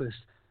purpose.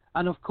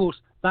 And of course,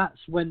 that's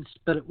when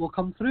Spirit will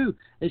come through.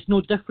 It's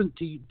no different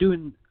to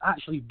doing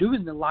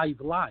the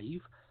live,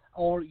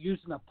 or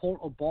using a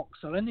portal box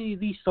or any of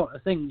these sort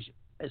of things.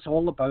 It's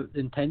all about the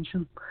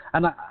intention.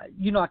 And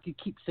I could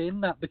keep saying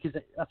that because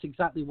that's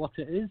exactly what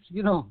it is,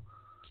 you know.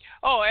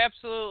 Oh,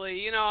 absolutely.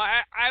 You know,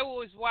 I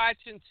was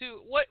watching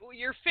too. What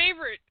your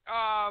favorite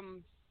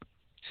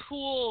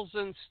tools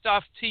and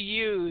stuff to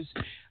use?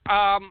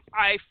 I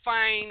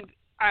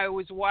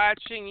was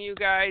watching you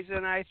guys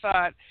and I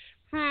thought,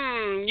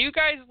 you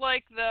guys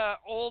like the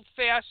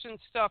old-fashioned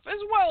stuff as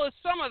well as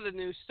some of the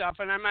new stuff,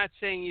 and I'm not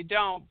saying you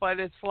don't, but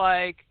it's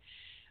like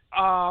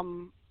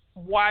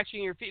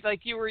watching your feet,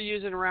 like you were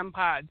using REM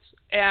pods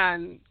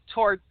and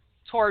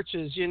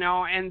torches, you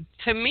know, and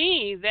to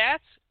me,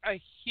 that's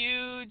a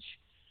huge,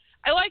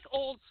 I like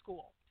old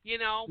school, you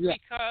know,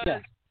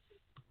 because,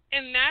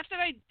 and not that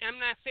I'm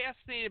not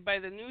fascinated by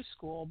the new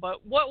school,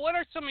 but what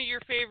are some of your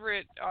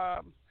favorite,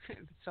 it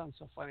sounds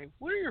so funny.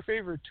 What are your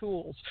favorite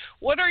tools?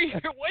 What's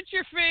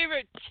your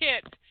favorite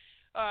kit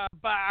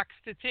box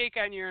to take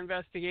on your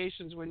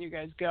investigations when you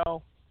guys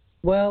go?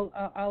 Well,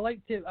 I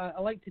like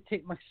to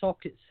take my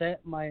socket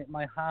set, my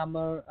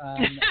hammer.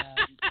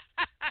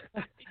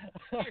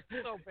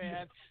 You're so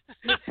bad.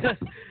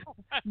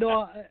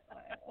 No,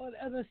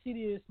 on a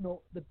serious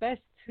note, the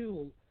best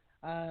tool,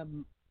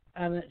 and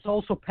it's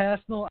also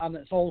personal, and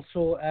it's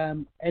also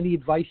any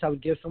advice I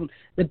would give someone.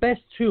 The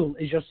best tool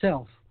is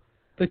yourself.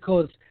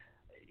 Because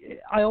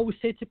I always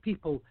say to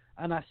people,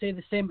 and I say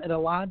the same to the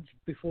lads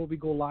before we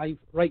go live,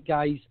 right,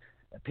 guys,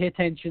 pay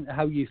attention to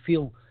how you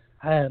feel.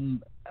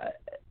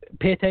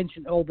 Pay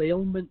attention to all the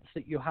ailments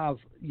that you have,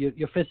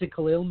 your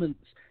physical ailments,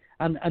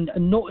 and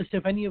notice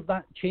if any of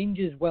that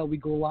changes while we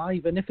go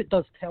live. And if it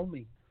does, tell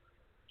me.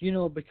 You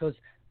know, because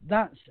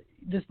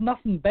there's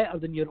nothing better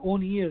than your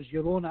own ears,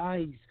 your own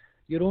eyes,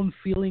 your own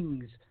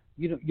feelings,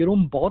 your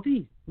own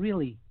body,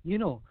 really.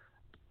 That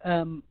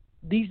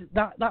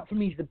for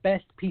me is the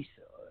best piece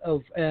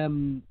of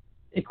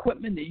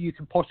equipment that you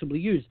can possibly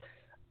use.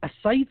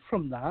 Aside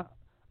from that,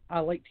 I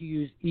like to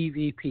use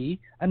EVP,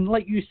 and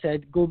like you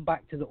said, going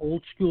back to the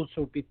old school,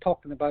 so we'll be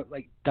talking about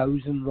like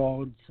dowsing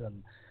rods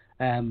and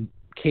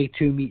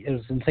K2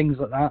 meters and things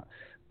like that.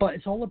 But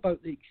it's all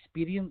about the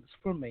experience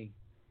for me,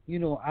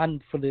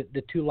 and for the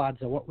two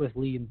lads I work with,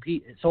 Lee and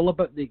Pete. It's all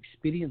about the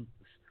experience.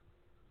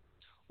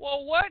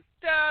 Well, what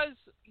does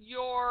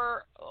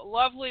your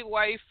lovely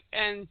wife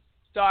and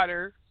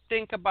daughter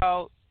think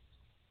about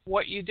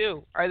what you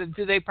do?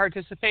 Do they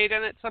participate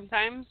in it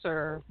sometimes,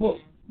 or? Well,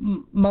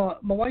 my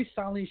wife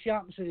Sally, she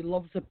absolutely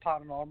loves the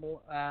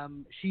paranormal.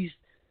 She's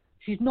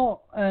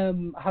not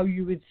how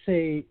you would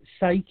say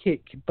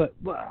psychic, but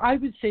I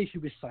would say she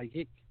was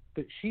psychic,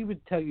 but she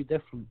would tell you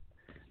different.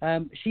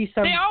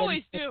 They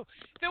always do.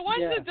 The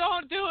ones that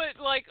don't do it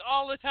like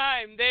all the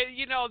time,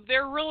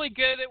 they're really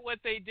good at what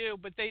they do,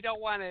 but they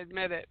don't want to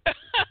admit it.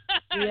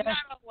 Not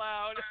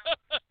allowed.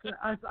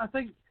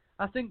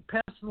 I think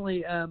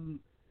personally,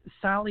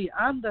 Sally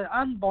and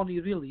Bonnie,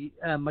 really,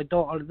 my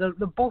daughter,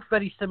 they're both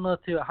very similar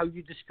to how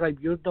you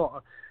describe your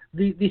daughter.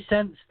 They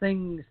sense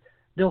things,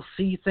 they'll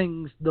see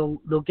things,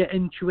 they'll get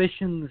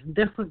intuitions,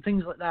 different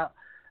things like that.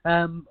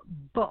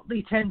 But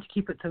they tend to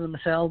keep it to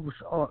themselves.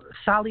 Or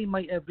Sally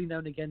might every now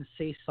and again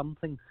say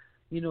something,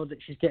 that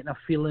she's getting a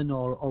feeling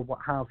or what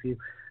have you.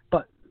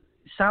 But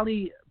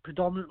Sally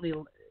predominantly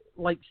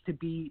likes to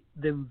be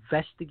the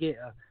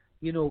investigator.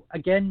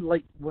 Again,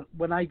 like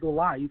when I go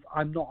live,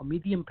 I'm not a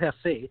medium per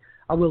se.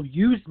 I will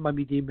use my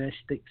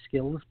mediumistic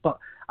skills, but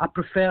I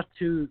prefer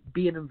to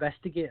be an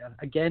investigator,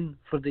 again,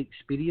 for the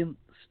experience.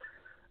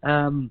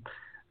 And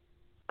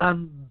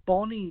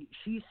Bonnie,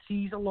 she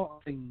sees a lot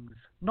of things,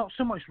 not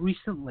so much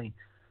recently,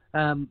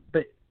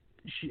 but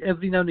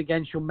every now and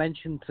again she'll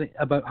mention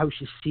about how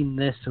she's seen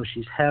this or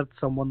she's heard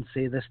someone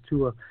say this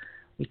to her,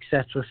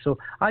 etc. So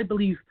I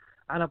believe,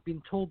 and I've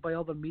been told by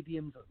other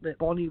mediums, that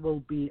Bonnie will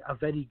be a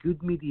very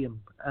good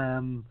medium.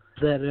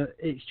 That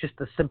it's just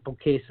a simple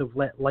case of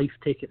let life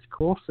take its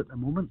course at the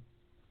moment.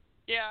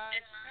 Yeah,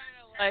 it's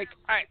kind of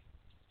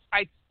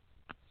like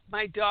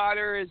my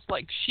daughter is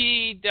like,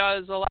 she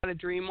does a lot of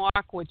dream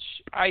walk,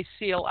 which I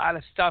see a lot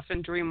of stuff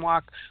in dream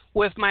walk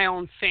with my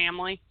own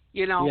family.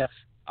 Yes.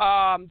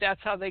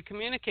 That's how they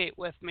communicate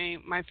with me,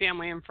 my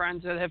family and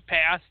friends that have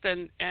passed,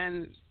 and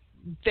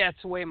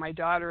that's the way my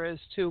daughter is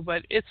too.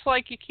 But it's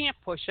like you can't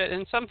push it,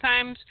 and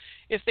sometimes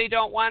if they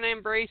don't want to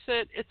embrace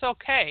it, it's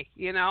okay.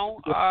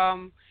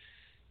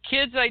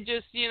 Kids, I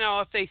just,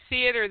 if they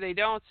see it or they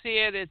don't see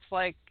it, it's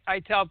like I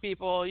tell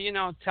people,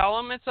 tell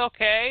them it's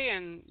okay,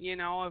 and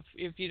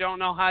if you don't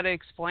know how to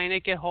explain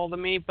it, get hold of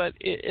me, but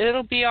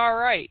it'll be all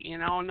right,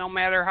 no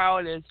matter how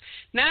it is.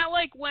 Not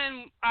like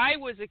when I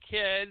was a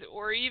kid,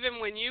 or even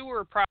when you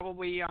were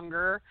probably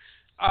younger.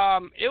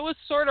 It was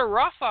sort of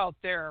rough out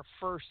there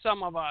for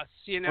some of us,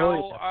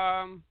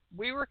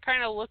 we were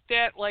kind of looked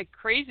at like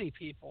crazy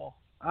people.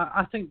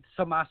 I think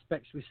some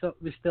aspects we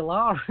still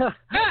are.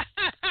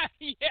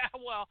 Yeah,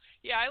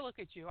 I look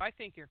at you. I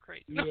think you're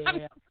crazy. No, yeah,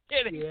 I'm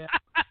kidding. Yeah.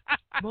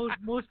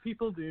 Most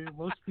people do.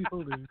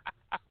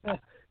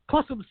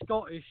 Plus, I'm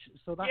Scottish,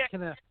 so that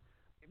kind of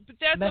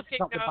messes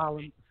up the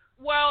balance.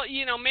 Well,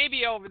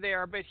 maybe over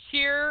there, but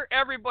here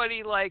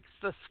everybody likes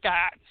the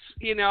Scots.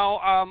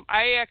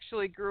 I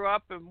actually grew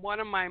up, and one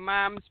of my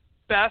mom's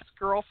best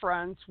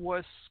girlfriends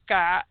was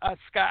a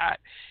Scot,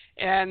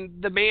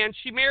 and the man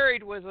she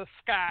married was a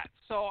Scot.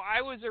 So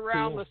I was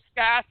around the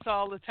Scots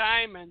all the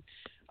time, and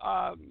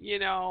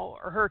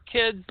her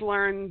kids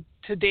learned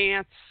to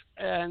dance,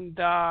 and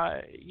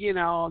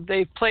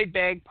they played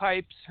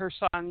bagpipes, her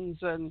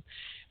sons, and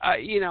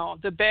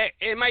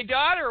and my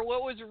daughter,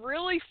 what was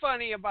really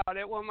funny about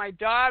it, when my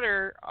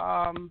daughter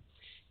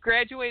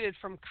graduated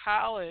from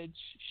college,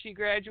 she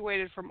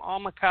graduated from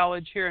Alma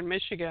College here in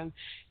Michigan,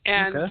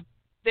 and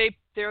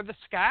they're the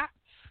Scots.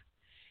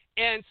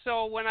 And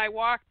so when I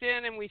walked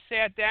in and we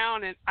sat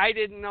down, and I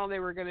didn't know they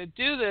were going to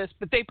do this,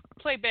 but they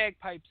play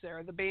bagpipes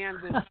there. The band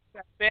is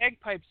got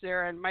bagpipes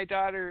there. And my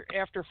daughter,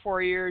 after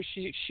 4 years,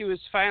 she was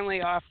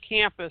finally off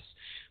campus,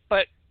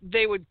 but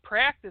they would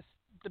practice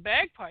the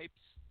bagpipes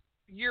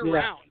year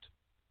round.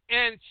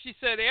 And she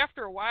said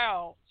after a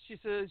while, she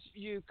says,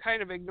 you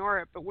kind of ignore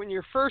it, but when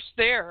you're first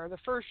there, the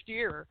first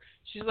year,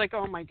 she's like,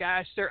 oh my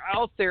gosh, they're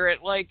out there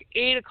at like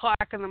 8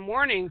 o'clock in the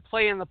morning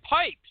playing the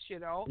pipes,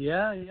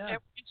 Yeah. And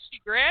when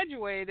she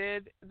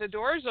graduated, the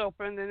doors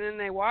opened, and then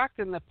they walked,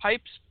 and the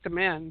pipes come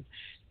in.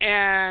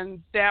 And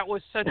that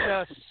was such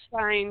a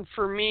sign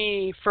for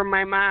me, from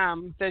my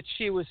mom, that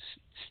she was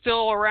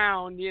still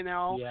around,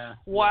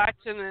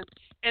 watching it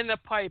in the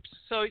pipes.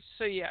 So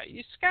yeah,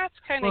 you Scots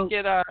kind of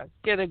get a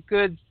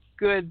good.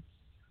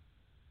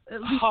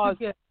 At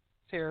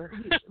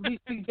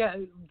least we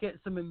get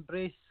some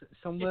embrace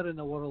somewhere in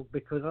the world,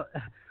 because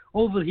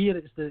over here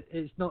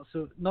it's not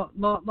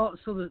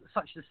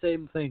such the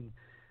same thing.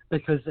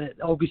 because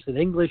obviously the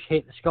English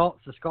hate the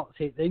Scots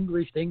hate the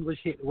English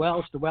hate the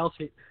Welsh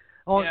hate.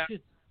 Oh, yeah.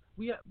 it's just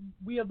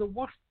we are the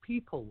worst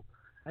people,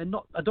 and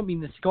not. I don't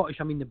mean the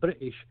Scottish. I mean the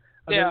British.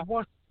 Are the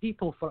worst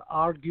people for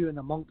arguing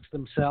amongst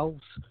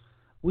themselves.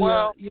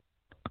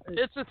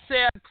 It's a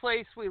sad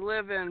place we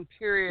live in,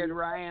 period,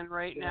 Ryan,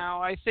 right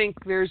now. I think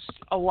there's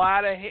a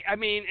lot of,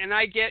 and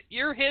I get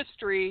your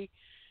history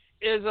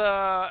is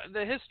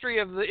the history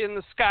of in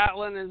the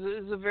Scotland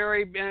is a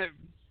very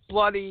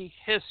bloody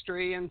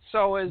history, and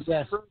so is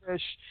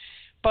British.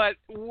 But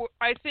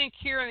I think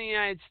here in the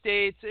United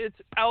States,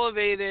 it's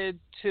elevated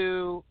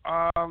to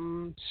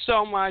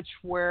so much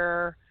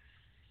where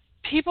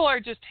people are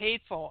just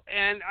hateful,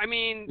 and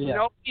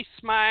nobody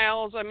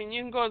smiles. I mean,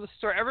 you can go to the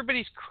store,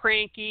 everybody's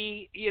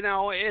cranky.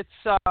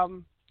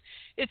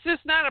 It's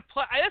just not a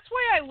place. That's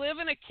why I live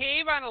in a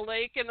cave on a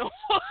lake in the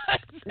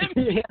woods. And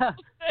people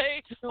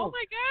say, "Oh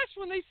my gosh!"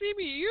 When they see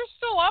me, "You're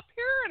still up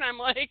here?" And I'm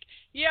like,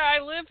 "Yeah, I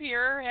live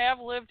here. Have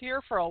lived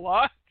here for a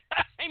long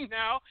time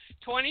now.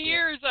 20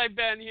 years I've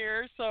been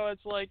here." So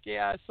it's like,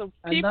 So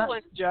people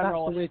in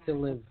general. That's the way to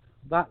live.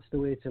 That's the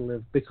way to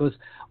live, because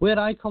where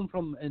I come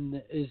from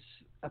is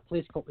a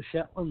place called the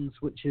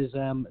Shetlands, which is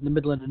in the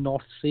middle of the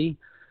North Sea,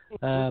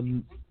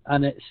 and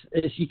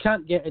it's you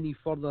can't get any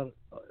further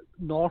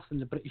north in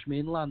the British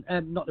mainland,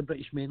 not the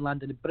British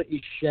mainland, in the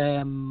British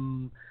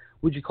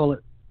what do you call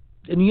it,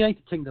 in the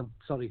United Kingdom.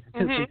 Sorry, I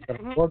couldn't think of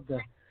the word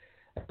there.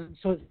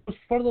 So it's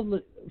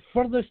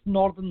furthest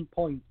northern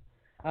point,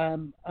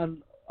 and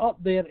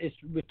up there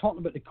we're talking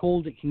about the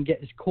cold. It can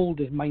get as cold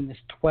as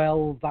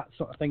 -12, that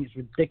sort of thing. It's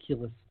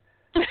ridiculous.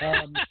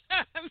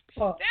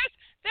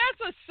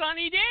 That's a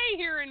sunny day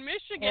here in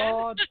Michigan.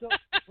 Oh,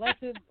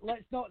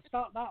 let's not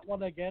start that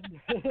one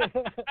again.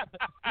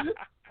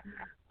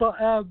 But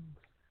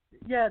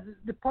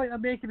the point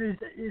I'm making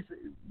is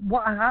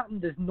what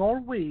happened is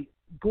Norway,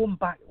 going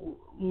back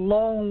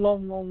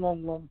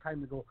long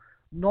time ago,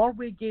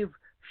 Norway gave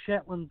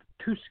Shetland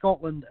to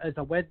Scotland as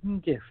a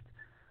wedding gift.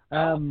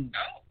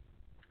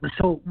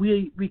 So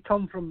we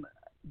come from,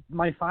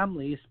 my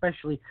family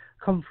especially,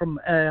 come from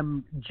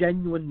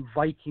genuine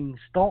Viking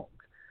stock.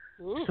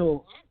 Ooh.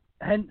 So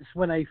hence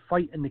when I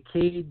fight in the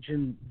cage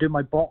and do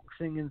my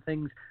boxing and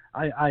things,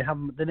 I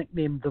have the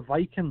nickname the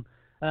Viking.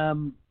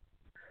 And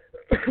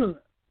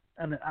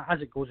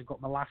as it goes, I've got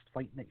my last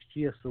fight next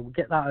year, so we'll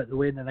get that out of the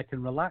way and then I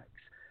can relax.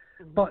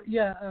 Mm-hmm. But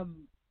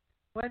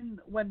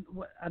when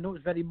I know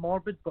it's very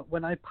morbid, but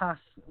when I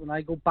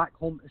go back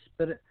home to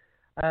spirit,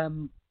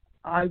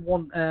 I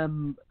want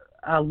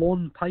a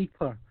lone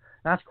piper.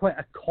 That's quite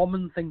a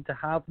common thing to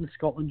have in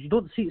Scotland. You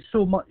don't see it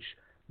so much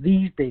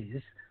these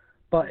days,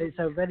 but it's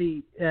a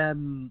very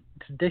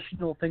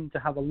traditional thing to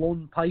have a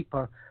lone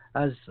piper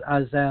as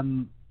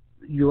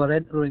you are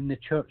entering the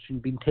church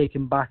and being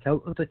taken back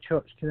out of the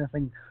church, kind of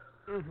thing.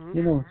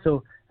 Mm-hmm.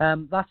 So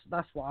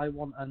that's what I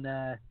want. And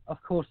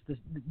of course,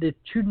 the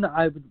tune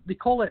that they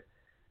call it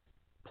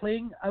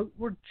playing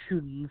outward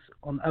tunes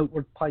on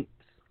outward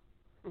pipes.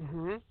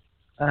 Mm-hmm.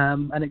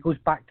 And it goes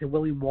back to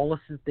William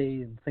Wallace's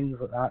day and things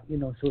like that,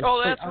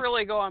 So that's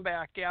really going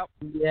back, yep.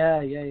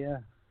 Yeah.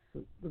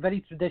 So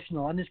very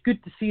traditional, and it's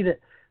good to see that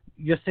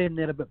you're saying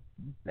there about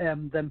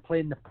them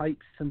playing the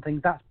pipes and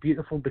things. That's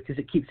beautiful because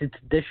it keeps the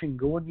tradition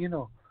going,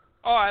 Oh,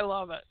 I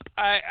love it.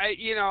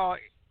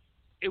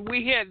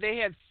 They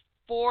had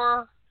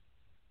 4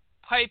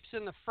 pipes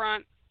in the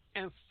front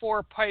and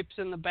 4 pipes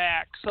in the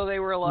back, so they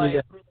were like.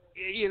 Yeah.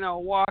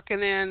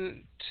 Walking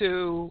in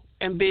to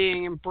and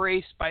being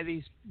embraced by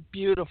these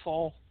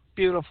beautiful,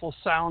 beautiful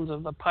sounds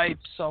of the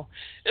pipes. So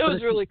it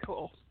was really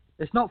cool.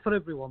 It's not for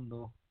everyone,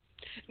 though.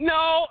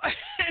 No,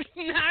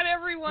 not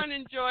everyone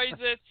enjoys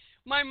it.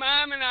 My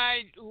mom and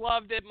I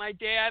loved it. My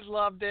dad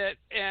loved it.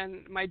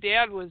 And my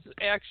dad was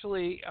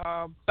actually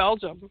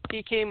Belgium.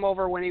 He came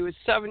over when he was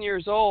 7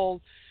 years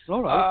old.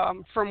 All right.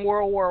 From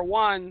World War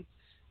I.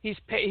 He's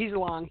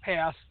long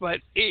past, but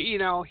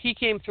he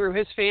came through.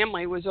 His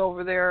family was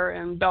over there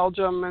in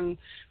Belgium and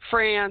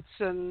France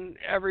and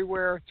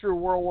everywhere through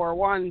World War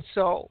I.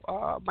 So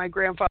my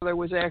grandfather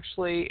was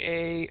actually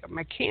a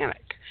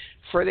mechanic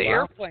for the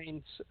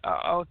airplanes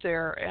out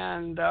there,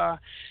 and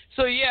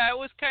so it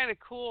was kind of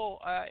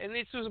cool. And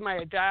this was my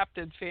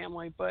adopted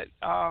family, but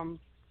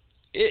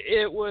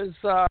it was.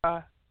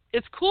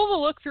 It's cool to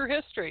look through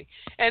history.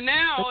 And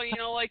now,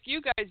 like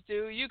you guys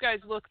do, you guys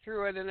look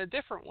through it in a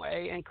different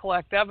way and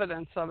collect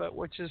evidence of it,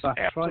 which is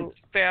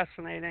absolutely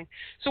fascinating.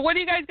 So what do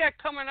you guys got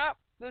coming up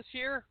this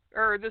year?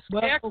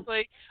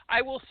 Actually,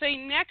 I will say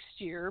next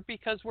year,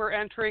 because we're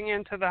entering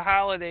into the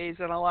holidays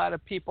and a lot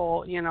of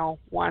people,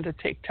 want to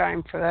take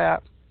time for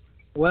that.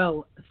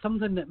 Well,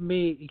 something that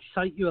may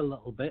excite you a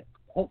little bit,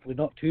 hopefully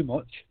not too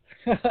much.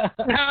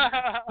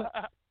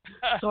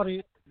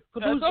 Sorry. For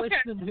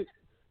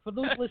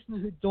those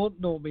listeners who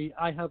don't know me,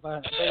 I have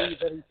a very,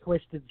 very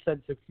twisted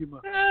sense of humor.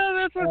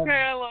 That's okay.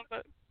 I love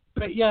it.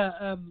 But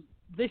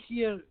this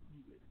year,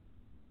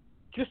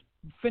 just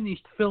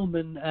finished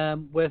filming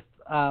with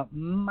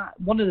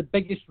one of the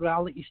biggest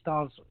reality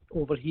stars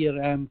over here,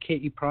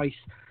 Katie Price.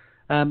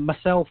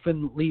 Myself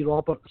and Lee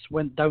Roberts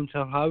went down to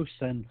her house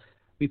and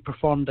we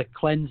performed a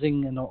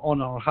cleansing on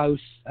her house.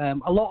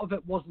 A lot of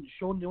it wasn't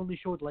shown. They only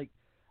showed, like,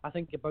 I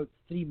think about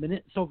 3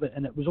 minutes of it,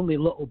 and it was only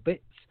little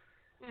bits.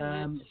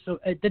 So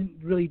it didn't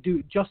really do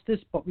it justice,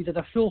 but we did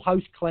a full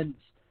house cleanse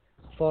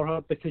for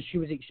her because she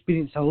was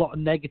experiencing a lot of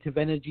negative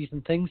energies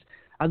and things.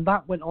 And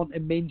that went on to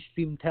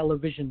mainstream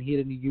television here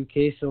in the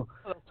UK. So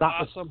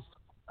that's awesome.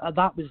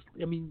 That was,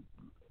 I mean,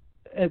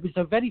 it was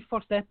the very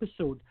first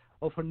episode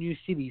of her new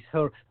series.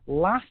 Her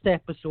last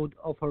episode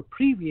of her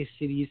previous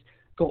series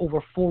got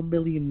over 4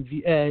 million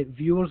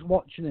viewers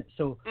watching it.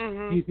 So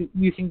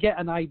you can get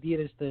an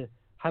idea as to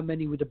how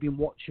many would have been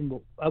watching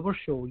our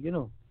show, you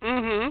know.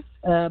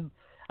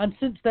 And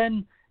since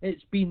then,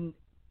 it's been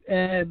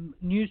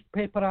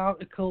newspaper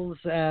articles.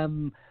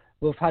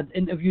 We've had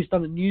interviews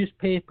done in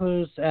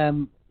newspapers,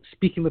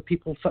 speaking with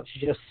people such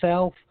as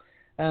yourself.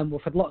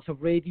 We've had lots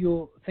of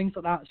radio, things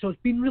like that. So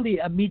it's been really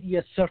a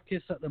media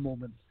circus at the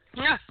moment.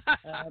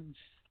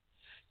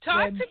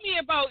 Talk to me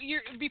about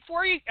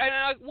before you,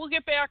 and we'll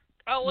get back.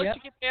 I'll let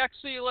you get back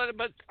so you let it,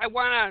 but I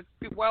want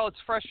to, while it's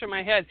fresh in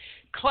my head,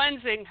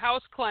 cleansing,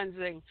 house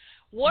cleansing.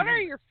 What are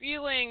your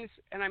feelings?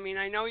 And I mean,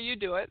 I know you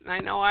do it, and I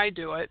know I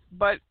do it,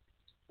 but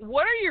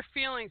what are your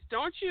feelings?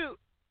 Don't you,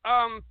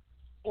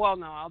 well,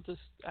 no,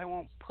 I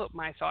won't put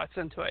my thoughts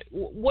into it.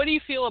 What do you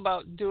feel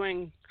about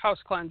doing house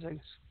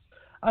cleansings?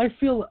 I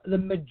feel the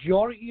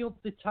majority of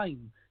the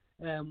time,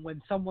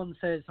 when someone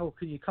says, "Oh,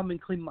 can you come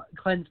and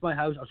cleanse my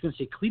house?" I was going to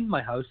say clean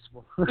my house.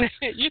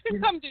 You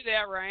can come do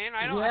that, Ryan.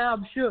 Yeah,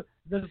 I'm sure.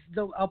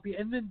 I'll be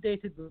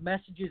inundated with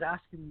messages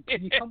asking,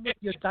 "Can you come with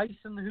your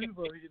Dyson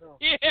Hoover?" You know.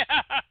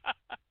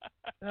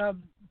 Yeah.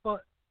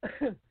 But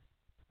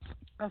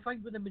I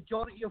find with the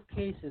majority of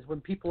cases, when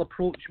people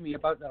approach me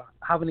about their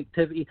having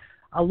activity,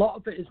 a lot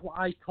of it is what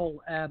I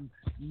call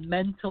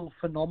mental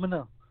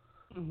phenomena.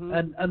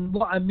 And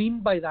what I mean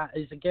by that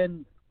is,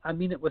 again, I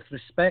mean it with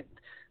respect.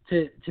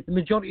 To the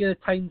majority of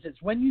the times,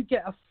 it's when you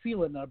get a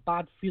feeling, a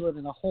bad feeling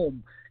in a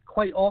home,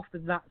 quite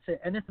often that's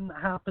it. Anything that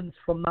happens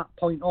from that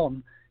point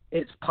on,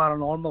 it's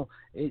paranormal,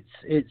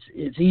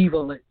 it's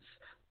evil, it's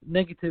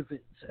negative,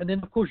 and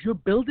then of course you're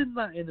building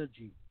that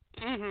energy.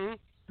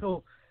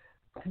 So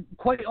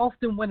quite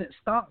often when it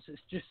starts,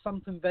 it's just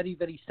something very,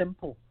 very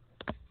simple.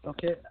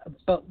 Okay,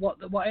 but what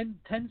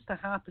tends to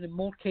happen in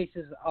more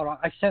cases, or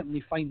I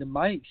certainly find in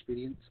my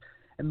experience,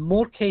 in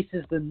more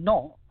cases than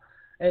not,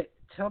 it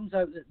turns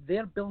out that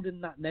they're building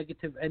that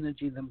negative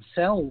energy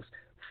themselves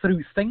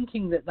through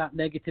thinking that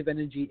negative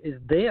energy is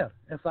there,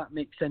 if that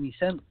makes any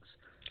sense.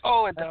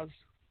 Oh, it does.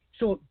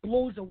 So it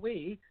blows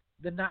away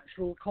the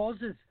natural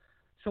causes.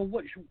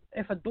 So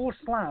if a door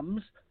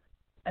slams,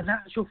 in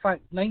actual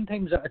fact, 9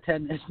 times out of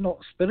 10, it's not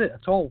spirit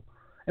at all.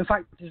 In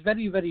fact, it's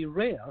very, very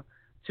rare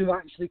to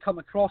actually come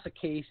across a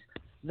case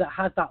that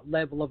has that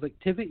level of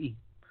activity.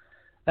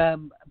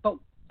 But,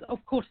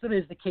 of course, there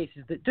is the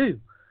cases that do.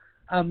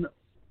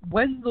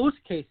 When those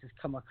cases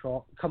come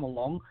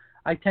along,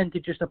 I tend to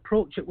just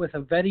approach it with a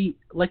very,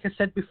 like I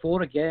said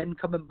before, again,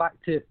 coming back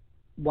to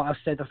what I've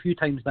said a few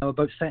times now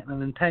about setting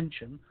an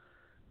intention,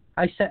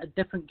 I set a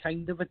different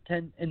kind of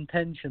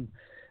intention.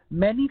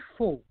 Many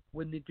folk,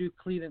 when they do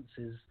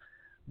clearances,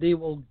 they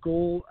will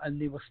go and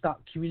they will start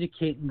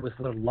communicating with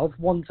their loved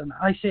ones. And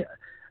I say,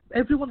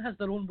 everyone has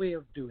their own way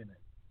of doing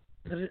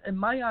it. In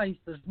my eyes,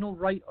 there's no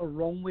right or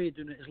wrong way of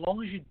doing it, as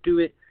long as you do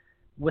it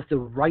with the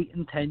right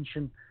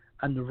intention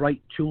and the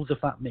right tools, if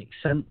that makes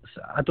sense.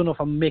 I don't know if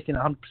I'm making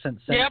 100%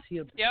 sense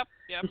here. Yep.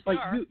 It's like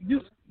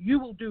you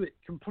will do it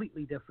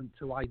completely different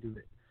to I do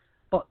it,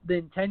 but the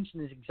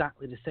intention is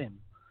exactly the same.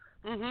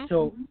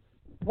 So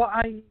what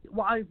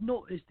I've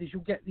noticed is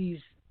you'll get these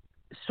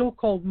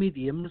so-called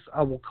mediums,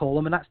 I will call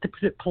them, and that's to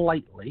put it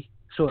politely.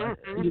 So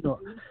you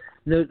know,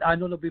 I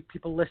know there'll be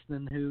people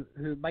listening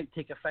who might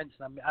take offence,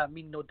 and I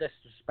mean no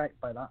disrespect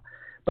by that.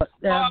 But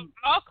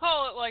I'll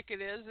call it like it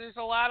is. There's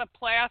a lot of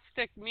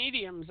plastic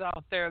mediums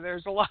out there.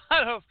 There's a lot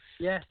of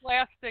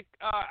plastic,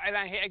 and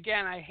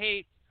I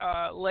hate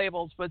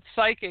labels, but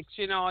psychics,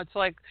 you know, it's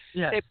like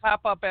they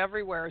pop up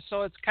everywhere.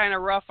 So it's kind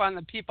of rough on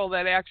the people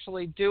that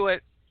actually do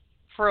it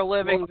for a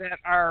living that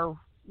are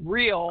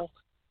real.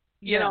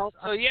 You know,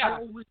 so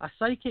a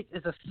psychic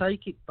is a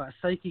psychic, but a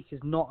psychic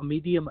is not a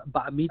medium.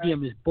 But a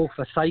medium is both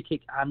a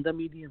psychic and a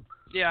medium.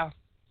 Yeah.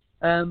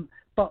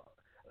 But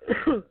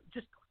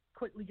just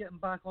quickly getting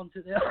back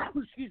onto the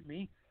excuse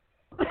me.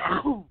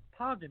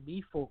 Pardon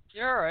me, folks.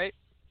 You're all right.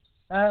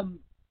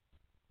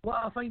 What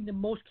I find in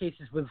most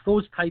cases with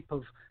those type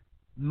of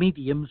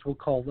mediums, we'll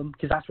call them,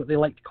 because that's what they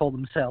like to call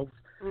themselves,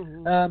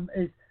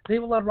 is they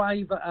will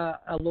arrive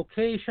at a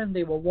location,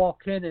 they will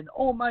walk in, and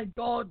oh my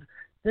God,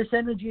 this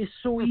energy is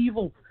so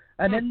evil.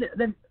 And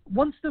then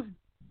once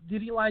they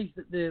realise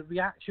that the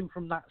reaction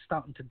from that's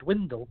starting to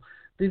dwindle,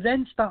 they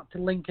then start to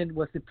link in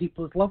with the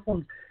people's loved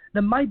ones.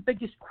 Now, my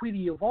biggest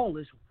query of all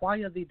is, why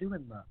are they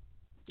doing that?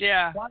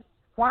 Yeah.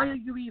 Why are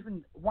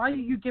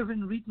you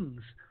giving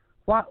readings?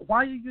 Why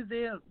are you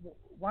there?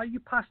 Why are you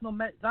passing on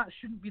that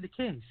shouldn't be the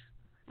case.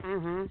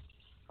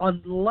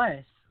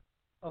 Unless,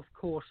 of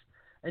course,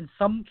 in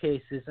some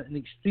cases, in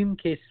extreme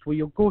cases, where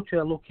you'll go to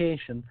a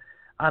location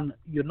and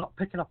you're not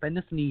picking up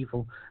anything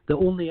evil. The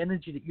only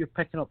energy that you're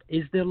picking up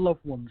is their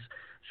loved ones.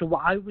 So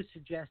what I would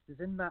suggest is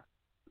in that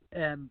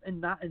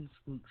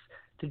instance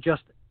to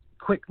just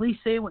quickly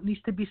say what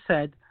needs to be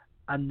said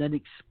and then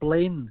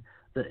explain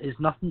that there's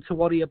nothing to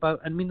worry about.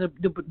 I mean,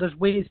 there's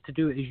ways to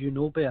do it, as you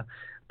know, Bear.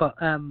 But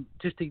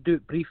just to do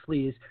it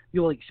briefly is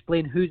you'll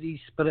explain who these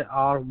spirits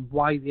are and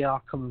why they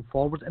are coming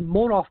forward. And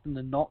more often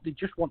than not, they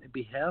just want to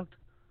be heard.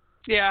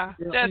 Yeah,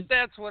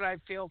 that's what I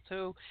feel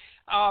too.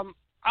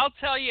 I'll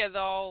tell you,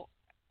 though,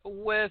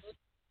 with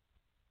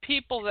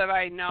people that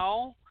I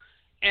know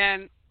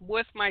and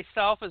with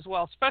myself as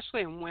well,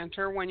 especially in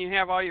winter when you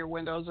have all your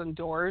windows and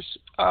doors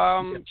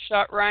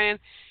shut, Ryan,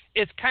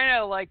 it's kind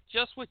of like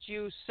just what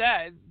you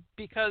said,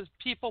 because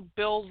people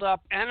build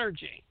up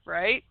energy,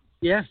 right?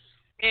 Yes.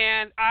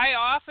 And I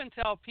often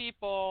tell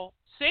people,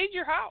 sage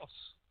your house.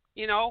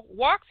 You know,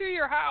 walk through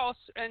your house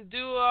and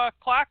do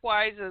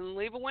clockwise and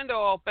leave a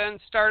window open,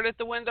 start at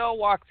the window,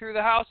 walk through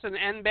the house and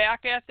end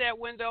back at that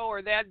window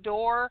or that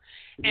door,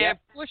 and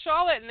push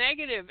all that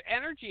negative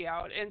energy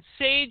out. And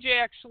sage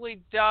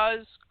actually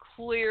does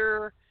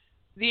clear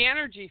the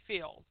energy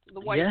field,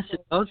 the white Yes,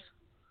 field. It does.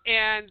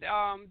 And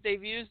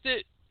they've used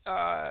it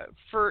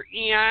for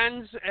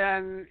eons,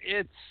 and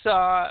it's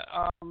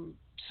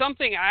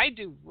something I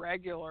do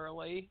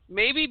regularly,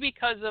 maybe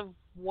because of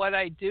what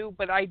I do,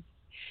 but I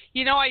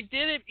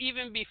did it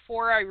even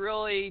before I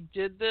really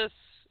did this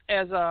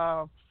as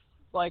a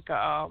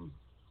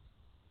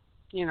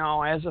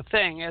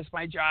thing, as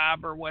my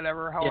job or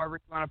whatever, however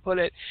you want to put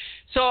it.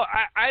 So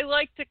I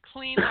like to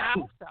clean the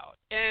house out.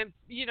 And,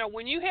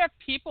 when you have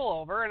people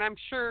over, and I'm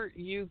sure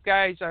you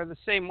guys are the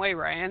same way,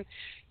 Ryan,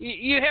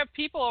 you have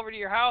people over to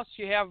your house,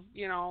 you have,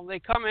 they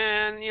come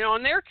in,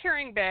 and they're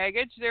carrying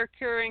baggage, they're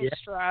carrying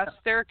stress,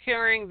 they're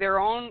carrying their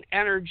own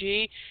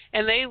energy,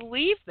 and they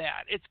leave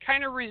that. It's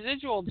kind of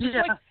residual, just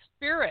like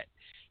spirit.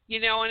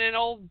 In an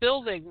old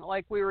building,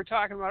 like we were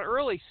talking about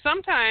early,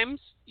 sometimes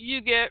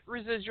you get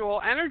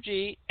residual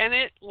energy and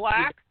it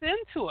lacks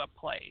into a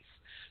place.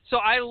 So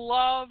I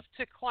love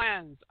to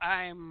cleanse.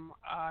 I'm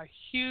a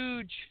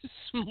huge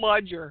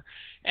smudger,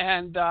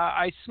 and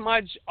I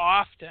smudge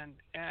often.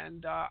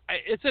 And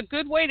it's a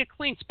good way to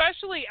clean.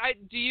 Especially,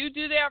 do you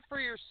do that for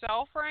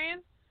yourself,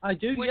 Ryan? I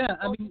do, when you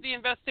go to the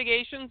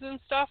investigations and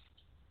stuff?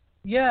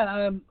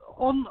 Yeah,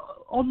 on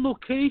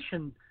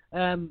location.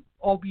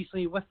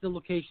 Obviously, with the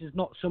locations,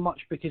 not so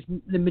much, because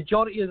the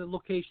majority of the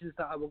locations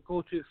that I will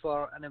go to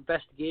for an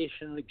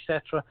investigation,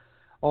 etc.,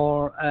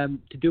 or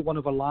to do one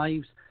of our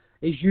lives,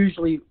 is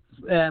usually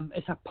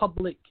it's a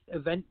public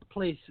event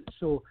place,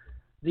 so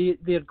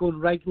they're going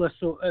regular.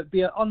 So it'd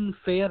be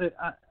unfair.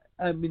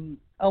 I mean,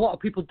 a lot of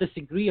people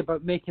disagree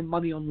about making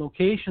money on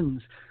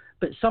locations,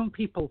 but some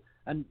people,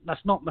 and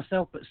that's not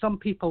myself, but some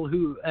people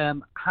who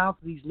have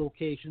these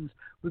locations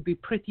would be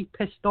pretty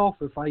pissed off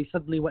if I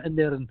suddenly went in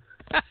there and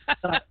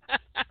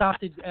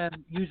started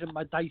using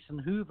my Dyson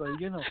Hoover,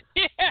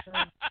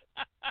 Yeah.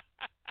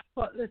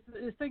 But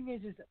the thing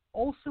is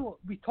also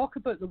we talk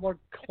about the word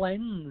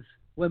cleanse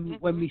when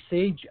we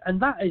sage, and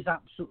that is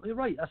absolutely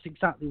right. That's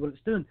exactly what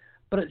it's doing.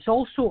 But it's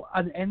also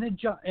an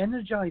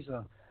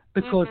energizer,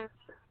 because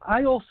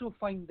I also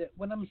find that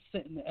when I'm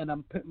sitting and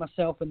I'm putting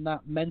myself in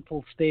that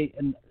mental state,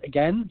 and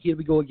again, here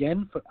we go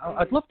again.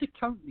 I'd love to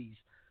count these.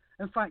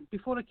 In fact,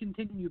 before I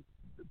continue,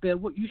 Bear,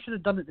 what you should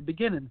have done at the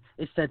beginning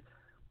is said,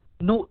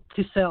 note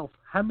to self,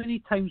 how many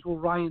times will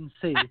Ryan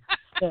say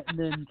setting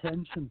the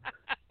intention?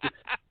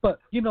 But,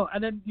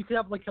 and then you could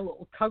have like a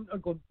little counter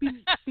going,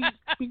 beep, beep,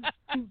 beep,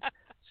 beep.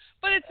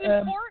 But it's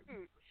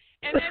important.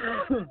 And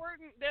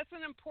that's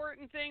an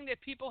important thing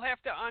that people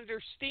have to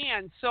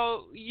understand.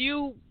 So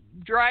you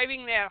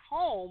driving that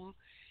home,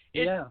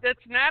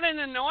 that's not an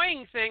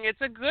annoying thing.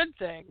 It's a good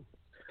thing.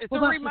 It's a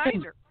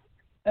reminder.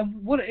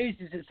 And what it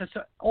is it's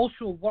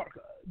also work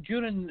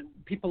during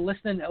people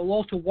listening. It'll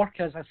also work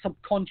as a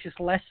subconscious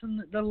lesson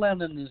that they're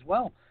learning as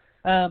well,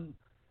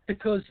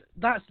 because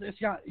that's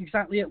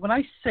exactly it. When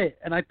I sit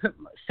and I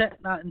set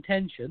that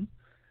intention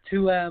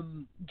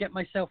to get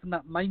myself in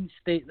that mind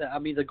state that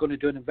I'm either going to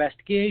do an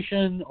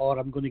investigation or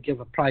I'm going to give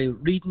a prior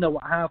reading or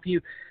what have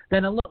you,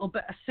 then a little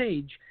bit of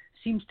sage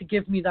seems to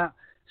give me that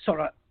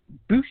sort of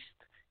boost.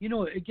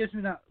 It gives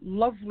me that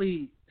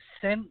lovely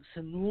sense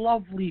and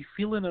lovely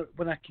feeling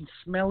when I can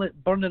smell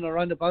it burning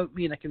around about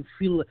me and I can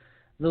feel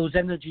those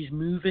energies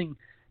moving.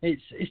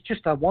 It's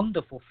just a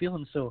wonderful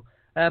feeling. So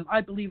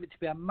I believe it to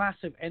be a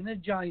massive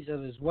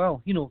energizer as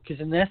well, because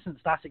in essence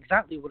that's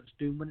exactly what it's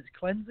doing when it's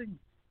cleansing.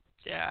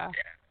 Yeah,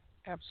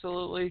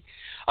 absolutely.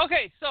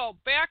 Okay, so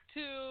back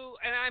to,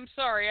 and I'm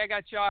sorry I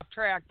got you off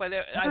track, but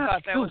I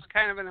thought that was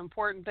kind of an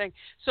important thing.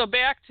 So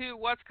back to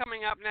what's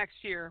coming up next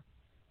year.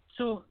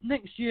 So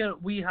next year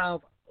we have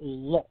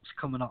lots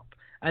coming up.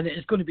 And it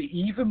is going to be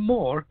even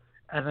more,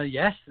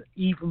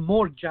 even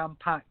more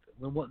jam-packed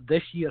than what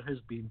this year has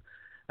been.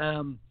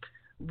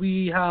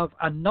 We have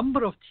a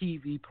number of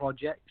TV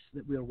projects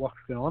that we're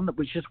working on,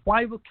 which is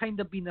why we've kind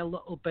of been a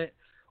little bit,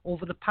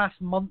 over the past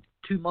month,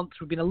 2 months,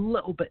 we've been a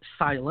little bit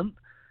silent.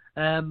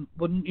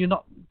 when you're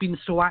not being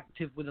so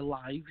active with the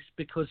lives,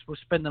 because we're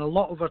spending a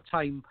lot of our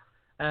time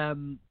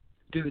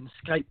doing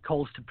Skype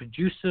calls to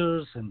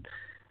producers and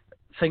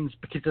things,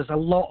 because there's a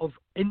lot of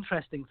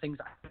interesting things,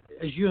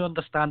 as you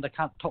understand, I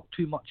can't talk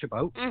too much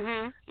about.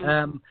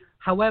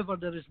 However,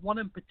 there is one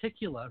in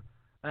particular,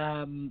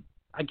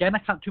 again, I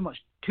can't too much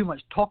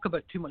talk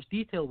about too much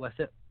detail with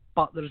it,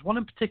 but there is one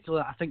in particular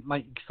that I think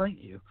might excite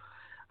you,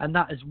 and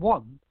that is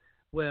one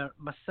where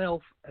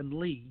myself and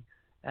Lee,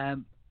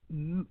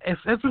 if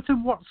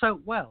everything works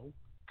out well,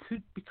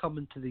 could be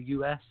coming to the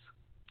US.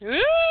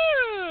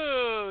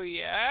 Ooh,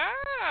 yeah,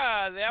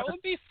 that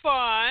would be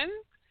fun.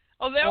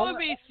 Oh, that would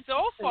be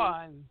so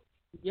fun.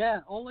 Yeah,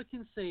 all I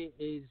can say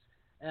is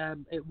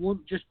it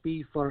won't just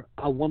be for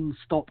a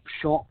one-stop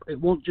shop. It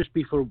won't just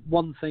be for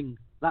one thing.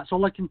 That's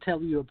all I can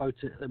tell you about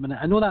it at the minute.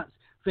 I know that's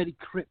very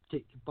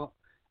cryptic, but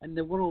in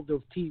the world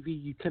of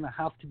TV, you kind of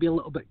have to be a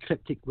little bit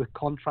cryptic with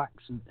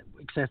contracts and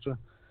etc.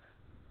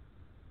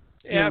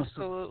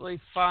 Absolutely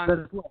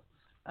fun.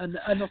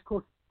 And of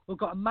course, we've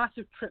got a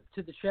massive trip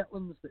to the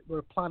Shetlands that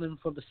we're planning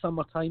for the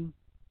summertime,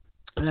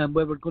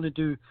 where we're going to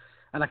do,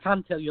 and I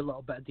can tell you a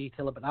little bit of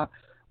detail about that.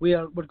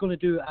 We're going to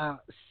do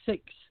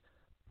six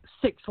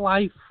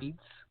live feeds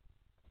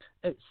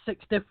at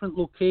 6 different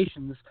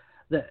locations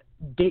that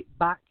date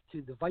back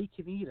to the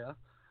Viking era.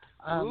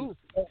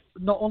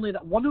 Not only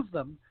that, one of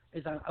them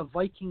is a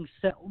Viking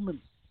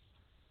settlement.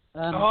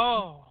 That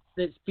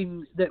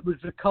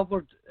was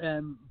recovered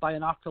by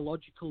an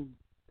archaeological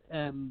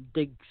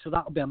dig, so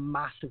that'll be a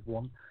massive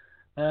one.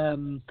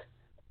 And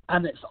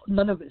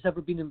none of it's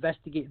ever been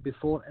investigated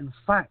before. In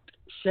fact,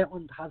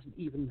 Shetland hasn't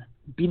even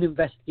been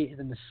investigated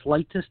in the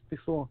slightest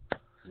before.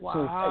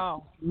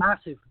 Wow!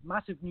 So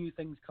massive new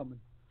things coming.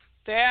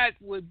 That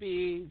would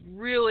be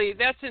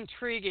that's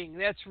intriguing.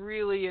 That's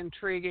really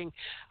intriguing.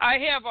 I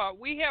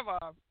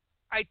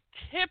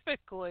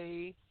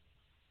typically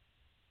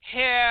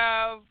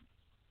have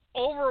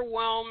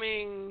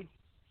overwhelming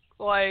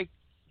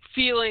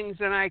feelings,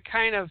 and I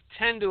kind of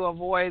tend to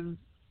avoid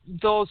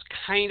those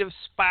kind of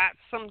spots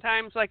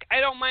sometimes. I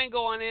don't mind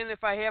going in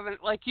if I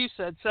haven't, like you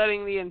said,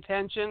 setting the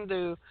intention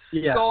to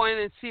go in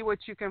and see what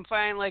you can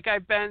find.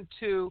 I've been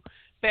to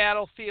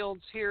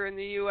battlefields here in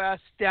the U.S.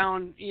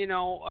 down,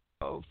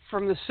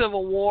 from the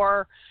Civil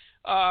War,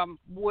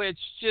 which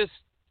just,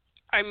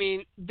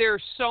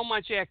 there's so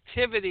much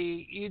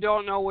activity, you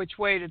don't know which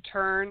way to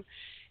turn.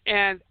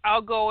 And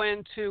I'll go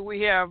into,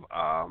 we have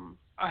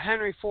a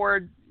Henry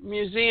Ford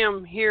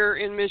museum here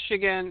in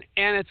Michigan,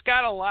 and it's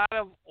got a lot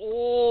of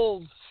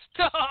old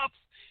stuff.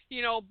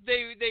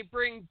 They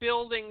bring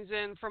buildings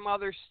in from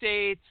other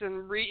states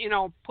and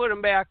put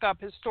them back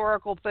up,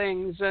 historical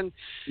things, and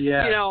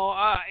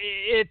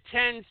it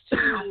tends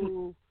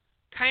to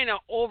kind of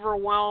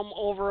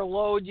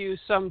overload you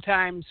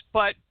sometimes.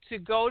 But to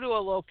go to a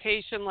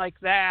location like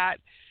that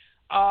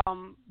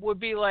would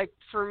be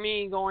for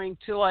me going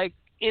to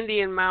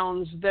Indian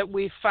mounds that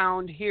we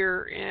found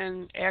here,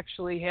 and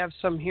actually have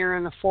some here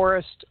in the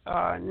forest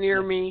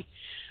near me.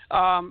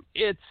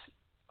 It's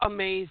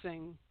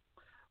amazing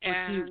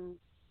and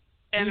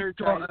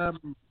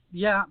energizing.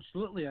 Yeah,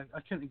 absolutely. I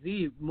couldn't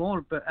agree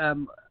more. But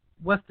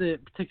with the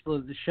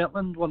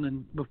Shetland one,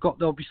 and we've got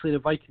obviously the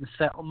Viking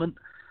settlement.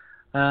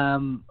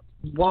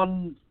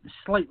 One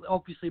slightly,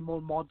 obviously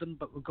more modern,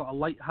 but we've got a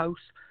lighthouse.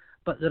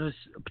 But there is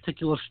a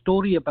particular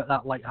story about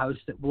that lighthouse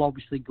that we'll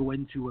obviously go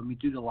into when we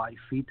do the live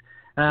feed.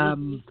 There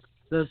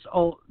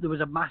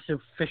was a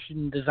massive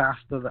fishing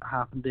disaster that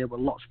happened there, where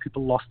lots of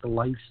people lost their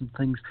lives and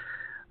things.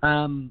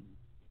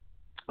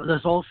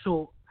 There's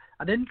also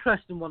an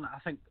interesting one that I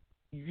think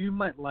you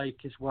might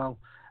like as well.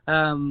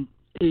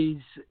 Is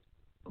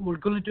we're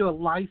going to do a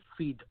live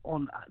feed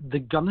on the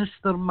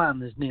Gunnister man.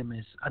 His name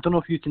is. I don't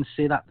know if you can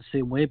say that the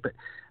same way, but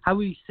how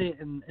we say it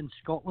in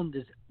Scotland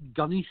is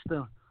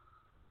Gunnister.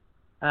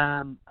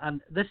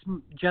 And this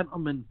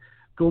gentleman,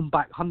 going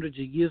back hundreds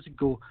of years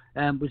ago,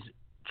 was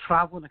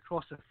travelling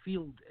across a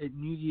field at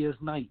New Year's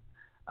night.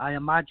 I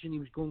imagine he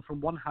was going from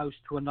one house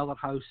to another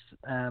house,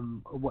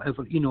 or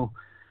whatever, doing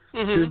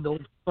the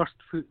old first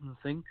footing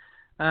thing.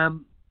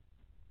 And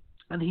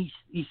he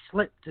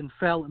slipped and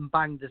fell and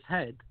banged his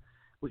head,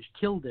 which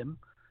killed him,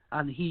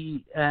 and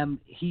he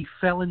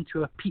fell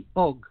into a peat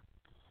bog.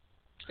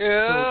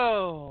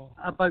 Oh,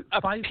 so about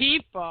a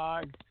peat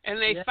bog, and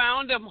they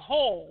found him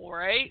whole,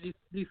 right?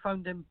 They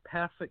found him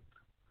perfect.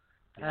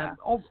 Yeah.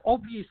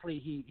 Obviously,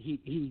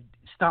 he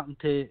starting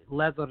to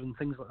leather and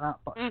things like that,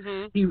 but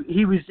he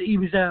was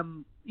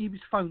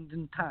found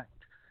intact.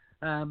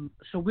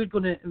 So we're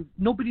gonna.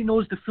 Nobody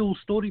knows the full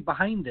story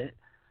behind it.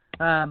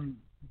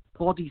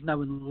 Body's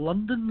now in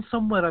London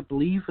somewhere, I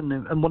believe, in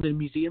one of the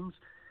museums.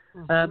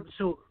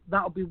 So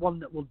that'll be one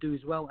that we'll do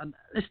as well. And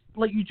it's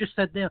like you just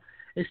said there,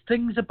 it's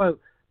things about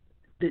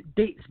that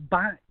dates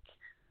back.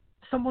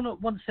 Someone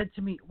once said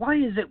to me, "Why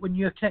is it when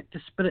you connect to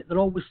spirit, they're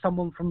always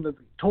someone from the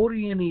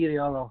Victorian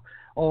era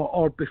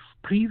or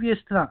previous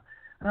to that?"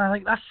 And I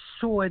think that's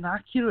so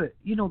inaccurate,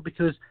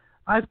 because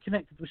I've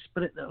connected with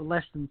spirit that are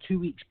less than 2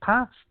 weeks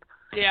past,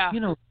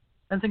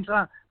 and things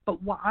like that.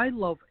 But what I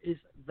love is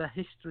the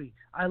history.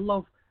 I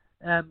love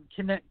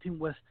connecting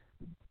with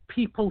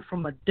people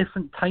from a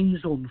different time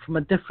zone, from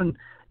a different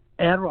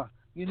era.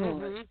 You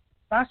know,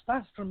 that's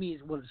for me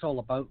is what it's all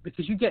about,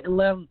 because you get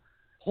to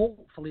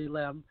hopefully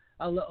learn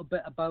a little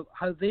bit about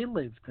how they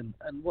lived and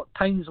what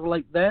times were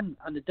like then,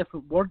 and the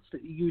different words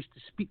that you used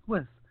to speak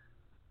with.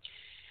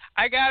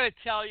 I got to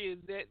tell you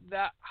that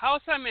the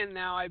house I'm in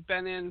now, I've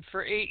been in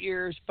for 8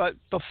 years, but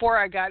before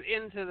I got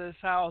into this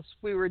house,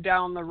 we were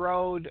down the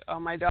road,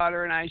 my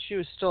daughter and I, she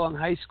was still in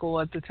high school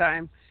at the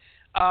time,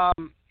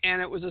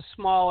 and it was a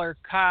smaller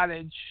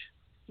cottage,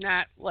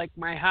 not like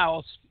my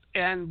house,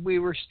 and we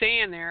were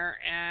staying there,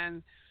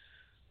 and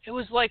it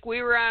was like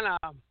we were on a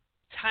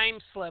time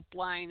slip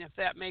line, if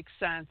that makes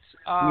sense.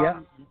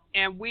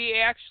 And we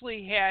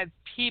actually had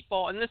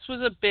people, and this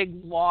was a big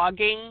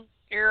logging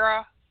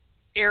area.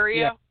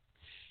 Yeah.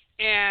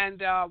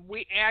 And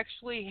we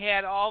actually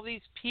had all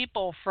these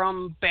people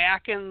from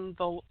back in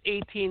the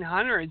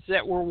 1800s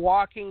that were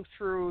walking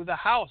through the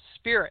house,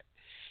 spirit.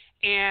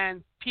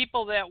 And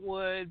people that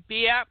would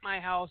be at my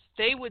house,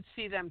 they would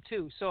see them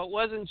too. So it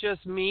wasn't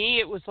just me.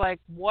 It was like,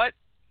 what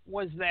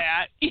was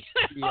that? You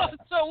know? Yeah.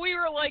 So we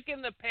were like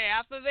in the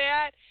path of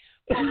that.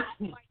 But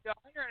my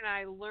daughter and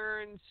I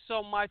learned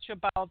so much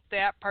about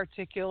that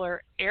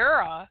particular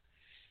era.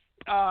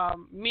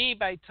 Me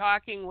by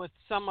talking with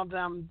some of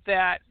them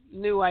that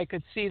knew I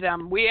could see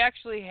them. We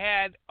actually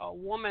had a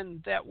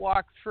woman that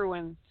walked through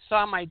and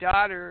saw my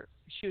daughter.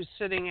 She was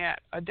sitting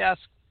at a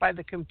desk by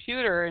the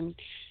computer, and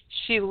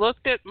she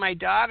looked at my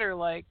daughter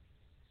like,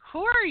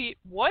 who are you?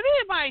 What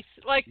am I?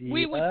 Like,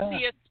 we would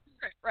see a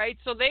spirit, right?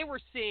 So they were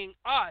seeing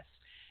us.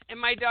 And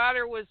my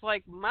daughter was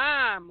like,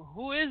 Mom,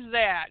 who is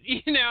that?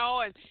 You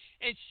know,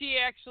 and she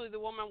actually, the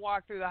woman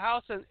walked through the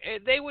house, and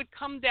they would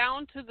come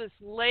down to this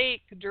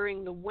lake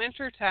during the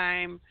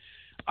wintertime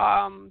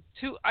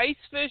to ice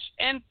fish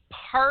and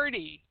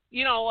party.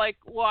 You know, like,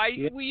 well,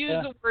 we use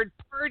the word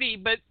party,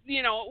 but,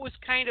 you know, it was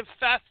kind of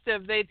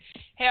festive. They'd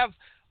have,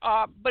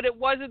 but it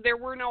wasn't, there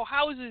were no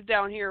houses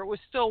down here. It was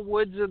still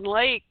woods and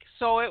lake.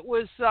 So it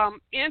was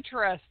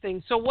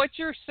interesting. So what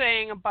you're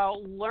saying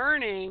about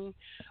learning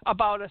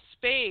about a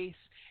space,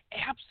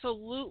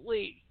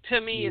 absolutely, to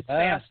me, it's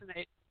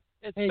fascinating.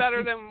 It's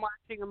better than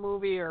watching a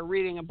movie or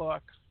reading a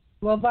book.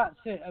 Well, that's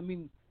it. I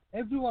mean,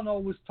 everyone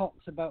always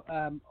talks about,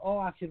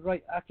 I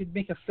could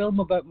make a film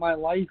about my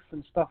life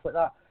and stuff like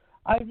that.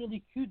 I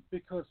really could,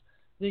 because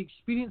the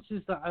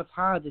experiences that I've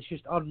had is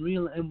just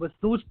unreal. And with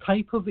those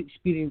type of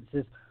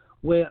experiences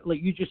where,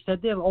 like you just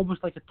said there,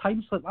 almost like a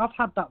time slip, I've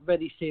had that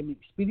very same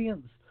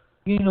experience,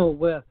 you know,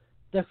 where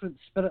different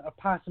spirits are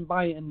passing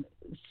by and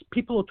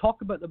people will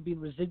talk about them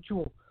being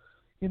residual,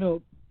 you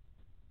know,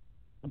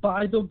 but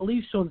I don't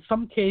believe so. In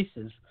some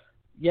cases,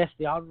 yes,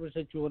 they are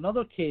residual. In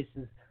other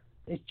cases,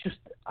 it's just,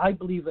 I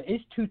believe it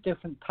is two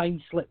different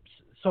time slips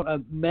sort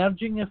of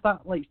merging, if that,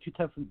 like two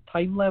different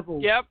time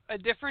levels. Yep, a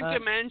different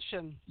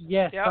dimension.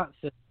 Yes, that's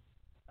it.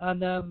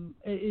 And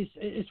it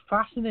is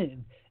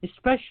fascinating,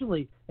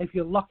 especially if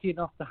you're lucky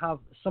enough to have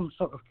some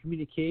sort of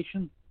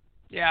communication.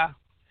 Yeah.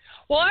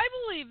 Well, I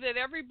believe that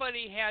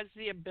everybody has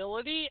the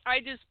ability. I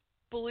just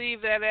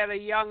believe that at a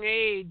young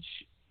age,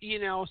 you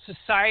know,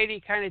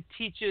 society kind of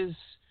teaches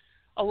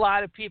a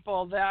lot of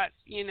people that,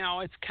 you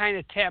know, it's kind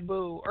of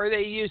taboo, or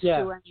they used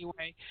to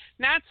anyway.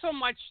 Not so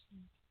much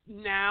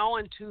now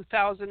in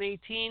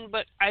 2018,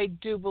 but I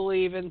do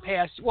believe in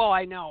past, well,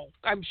 I know,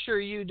 I'm sure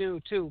you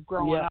do too,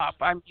 growing up.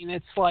 I mean,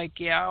 it's like,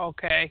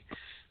 okay.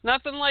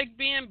 Nothing like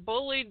being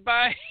bullied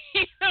by,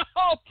 you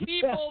know,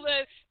 people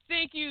that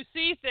think you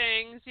see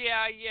things.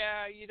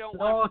 You don't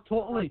want to...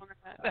 totally.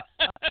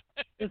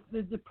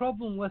 The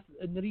problem with,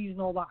 and the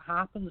reason all that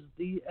happens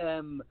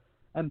in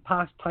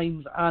past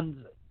times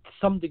and to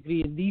some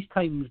degree in these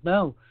times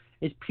now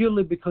is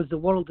purely because the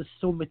world is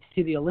so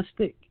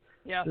materialistic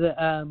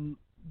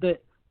that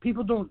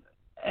people don't,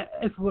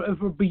 if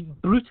we're being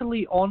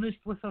brutally honest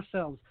with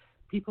ourselves,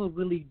 people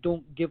really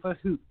don't give a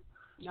hoot.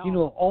 No. You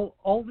know,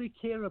 all they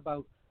care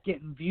about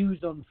getting views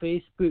on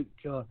Facebook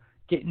or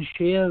getting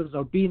shares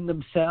or being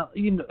themselves.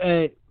 You know,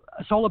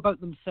 it's all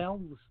about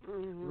themselves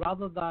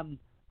rather than.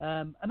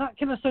 And that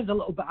kind of sounds a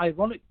little bit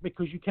ironic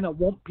because you kind of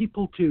want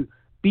people to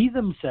be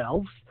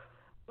themselves,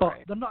 but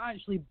they're not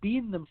actually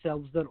being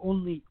themselves. They're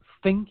only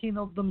thinking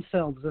of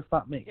themselves, if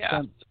that makes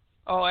sense.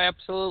 Oh,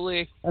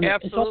 absolutely. And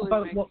absolutely it's all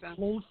about what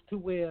clothes to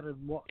wear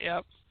and what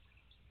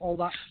all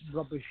that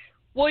rubbish.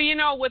 Well, you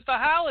know, with the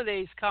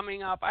holidays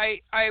coming up, I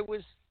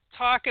was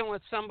talking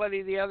with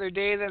somebody the other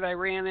day that I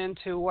ran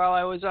into while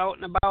I was out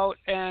and about,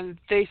 and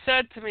they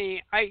said to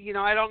me, I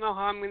don't know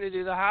how I'm going to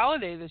do the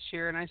holiday this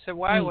year. And I said,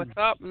 why? What's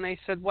up? And they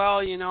said,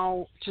 well, you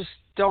know, just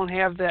don't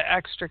have the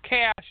extra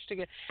cash to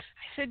get.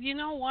 I said, you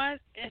know what?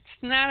 It's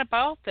not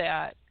about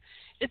that.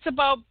 It's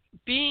about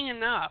being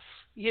enough.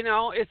 You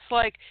know, it's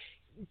like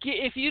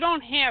if you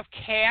don't have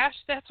cash,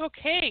 that's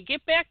okay.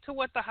 Get back to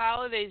what the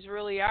holidays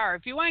really are.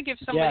 If you want to give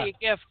somebody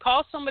a gift,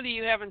 call somebody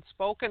you haven't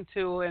spoken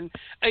to in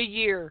a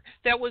year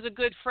that was a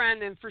good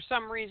friend and for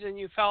some reason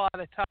you fell out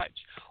of touch.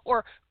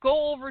 Or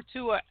go over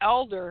to an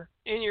elder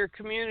in your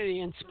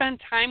community and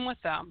spend time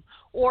with them.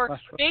 Or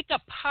make a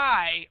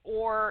pie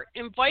or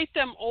invite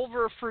them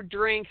over for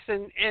drinks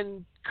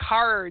and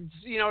cards,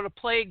 to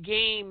play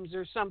games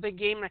or something.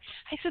 Game night.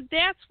 I said,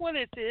 that's what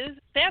it is.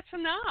 That's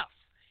enough.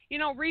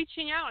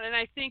 Reaching out. And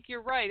I think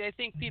you're right. I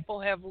think people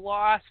have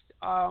lost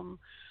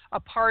a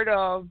part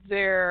of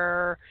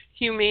their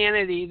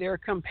humanity, their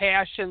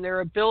compassion,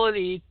 their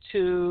ability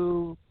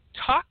to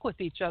talk with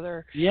each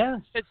other.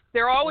 Yes.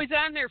 They're always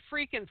on their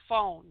freaking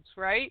phones,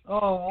 right?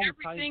 Oh,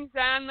 everything's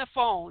on the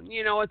phone.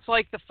 It's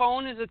like the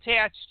phone is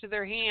attached to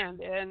their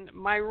hand. And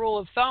my rule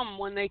of thumb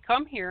when they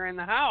come here in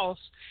the house,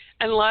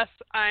 unless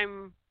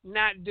I'm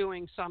not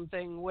doing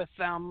something with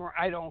them, or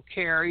I don't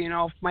care,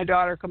 if my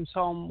daughter comes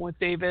home with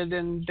David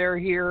and they're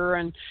here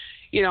and,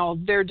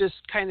 they're just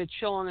kind of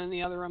chilling in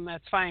the other room,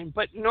 that's fine.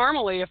 But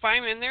normally if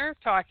I'm in there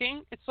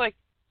talking, it's like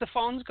the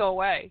phones go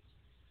away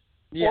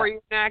or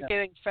you're not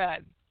getting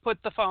fed. Put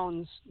the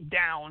phones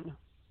down,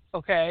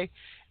 okay?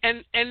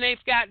 And they've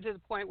gotten to the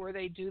point where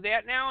they do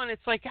that now, and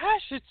it's like,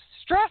 gosh, it's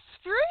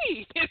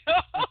stress-free,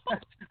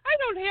 I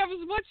don't have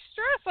as much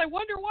stress. I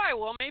wonder why.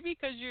 Well, maybe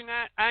because you're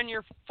not on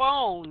your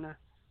phone.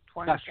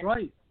 That's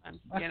right.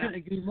 I couldn't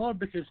agree more,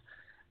 because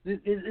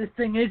the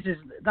thing is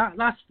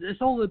that's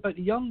it's all about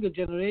the younger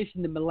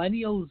generation, the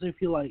millennials, if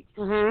you like,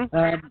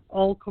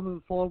 all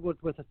coming forward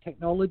with a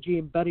technology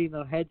and burying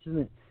their heads in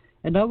it.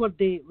 In our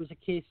day, it was a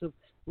case of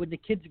when the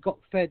kids got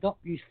fed up,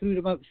 you threw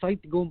them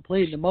outside to go and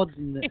play in the mud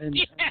and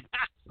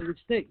the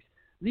sticks.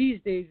 These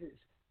days,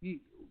 it's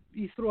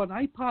you throw an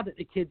iPad at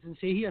the kids and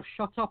say, "Here,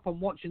 shut up! I'm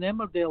watching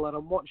Emmerdale, or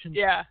I'm watching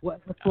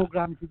whatever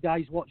programs you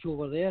guys watch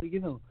over there."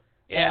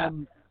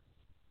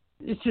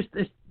 It's just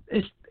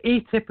it's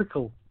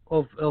atypical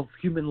of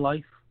human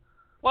life.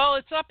 Well,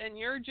 it's up in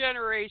your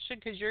generation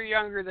because you're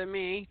younger than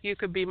me. You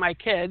could be my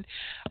kid,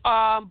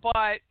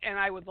 and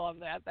I would love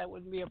that. That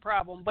wouldn't be a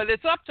problem. But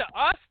it's up to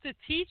us to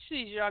teach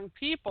these young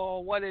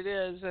people what it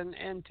is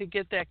and to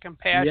get that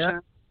compassion. Yeah.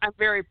 I'm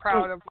very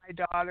proud of my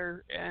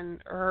daughter and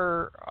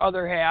her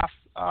other half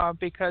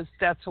because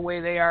that's the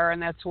way they are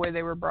and that's the way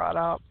they were brought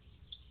up.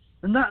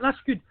 And that's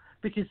good,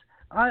 because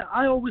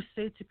I always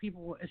say to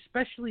people,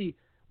 especially,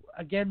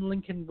 again,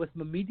 linking with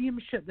my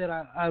mediumship, that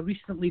I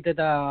recently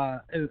did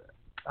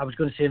I was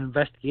going to say an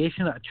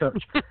investigation at a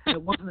church.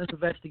 It wasn't an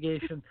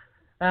investigation.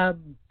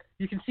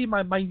 You can see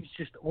my mind's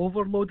just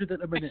overloaded at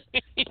the minute.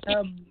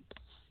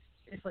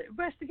 It's like,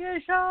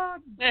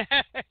 investigation!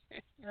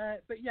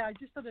 But yeah, I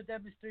just did a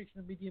demonstration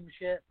of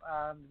mediumship,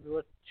 and we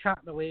were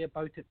chatting away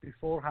about it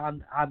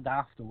beforehand and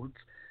afterwards.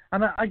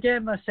 And I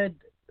said,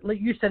 like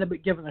you said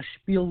about giving a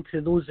spiel to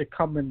those that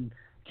come and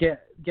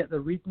get the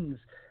readings,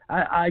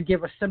 I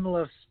gave a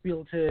similar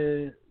spiel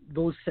to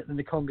those sitting in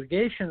the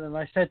congregation, and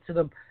I said to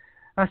them,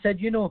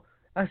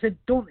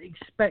 don't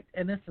expect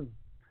anything.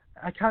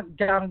 I can't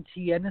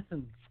guarantee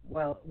anything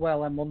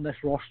while I'm on this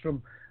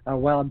rostrum or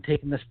while I'm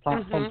taking this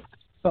platform. Mm-hmm.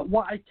 But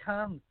what I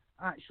can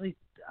actually,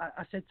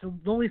 I said to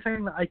them, the only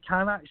thing that I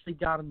can actually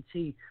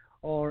guarantee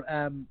or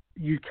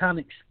you can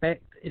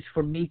expect is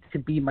for me to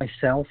be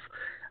myself.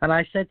 And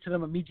I said to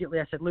them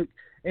immediately, I said, look,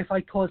 if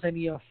I cause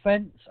any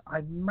offence,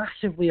 I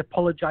massively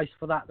apologise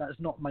for that. That is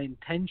not my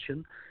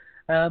intention.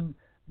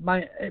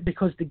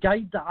 Because the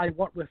guide that I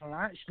work with, and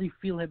I actually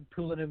feel him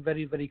pulling him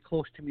very, very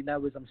close to me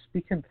now as I'm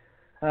speaking.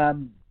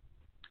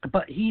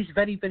 But he's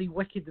very, very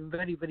wicked and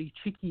very, very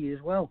cheeky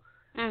as well.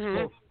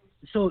 Mm-hmm.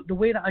 So the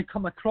way that I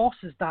come across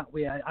is that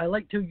way. I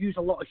like to use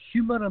a lot of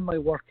humour in my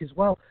work as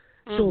well.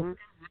 Mm-hmm.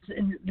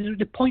 So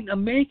the point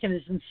I'm making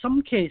is, in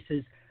some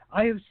cases,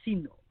 I have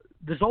seen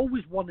there's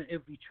always one at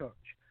every church.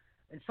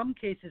 In some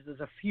cases, there's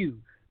a few,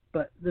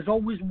 but there's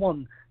always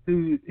one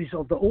who is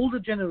of the older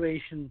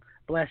generation,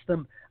 bless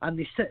them, and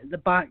they sit at the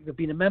back. They've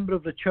been a member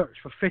of the church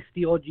for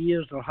 50-odd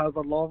years or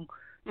however long,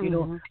 you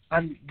know,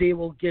 and they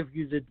will give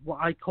you what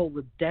I call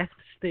the death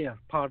stare,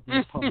 pardon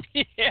the pun.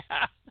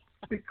 Yeah.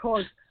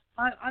 Because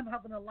I'm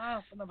having a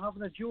laugh and I'm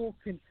having a joke,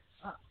 and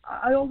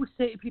I always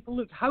say to people,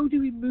 look, how do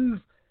we move?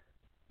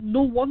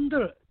 No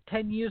wonder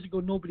 10 years ago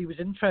nobody was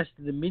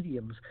interested in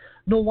mediums.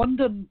 No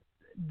wonder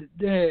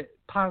the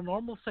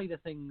paranormal side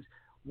of things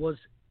was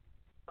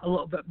a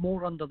little bit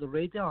more under the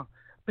radar,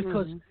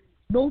 because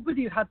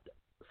nobody had,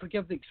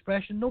 forgive the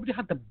expression, nobody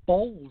had the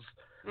balls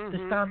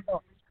to stand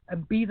up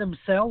and be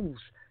themselves.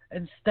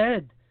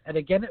 Instead, and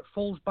again it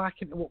falls back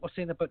into what we're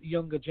saying about the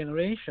younger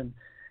generation,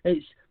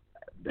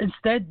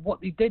 instead what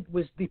they did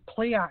was they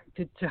play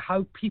acted to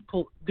how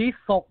they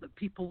thought that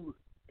people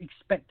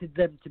expected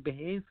them to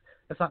behave,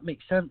 if that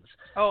makes sense.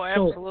 Oh,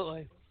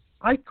 absolutely. So,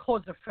 I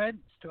cause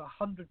offence to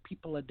 100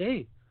 people a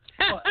day.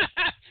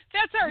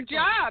 That's our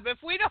job. If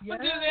we don't do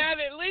that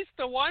at least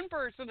to one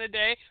person a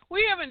day,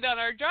 we haven't done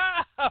our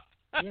job.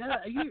 Yeah,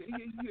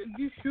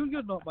 you sure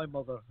you're not my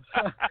mother?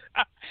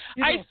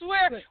 I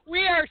swear,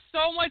 we are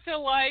so much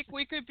alike.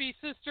 We could be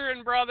sister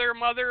and brother,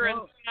 mother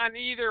and son,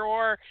 either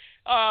or,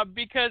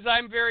 because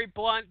I'm very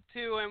blunt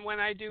too. And when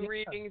I do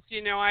readings,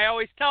 I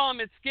always tell them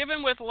it's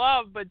given with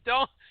love, but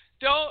don't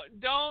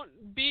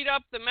beat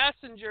up the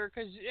messenger,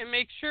 and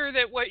make sure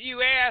that what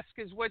you ask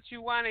is what you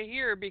want to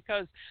hear,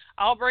 because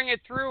I'll bring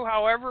it through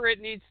however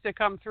it needs to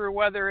come through,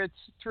 whether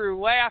it's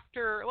through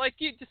laughter, like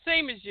you, the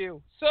same as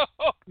you. So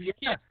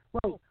yeah.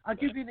 Well, I'll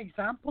give you an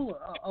example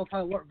of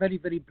how it worked very,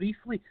 very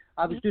briefly.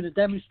 I was doing a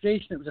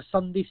demonstration. It was a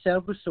Sunday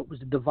service, so it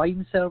was a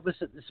divine service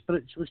at the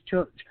Spiritualist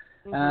Church.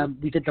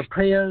 We did the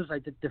prayers. I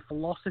did the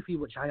philosophy,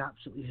 which I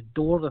absolutely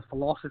adore, the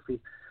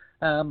philosophy.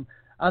 And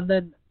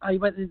then I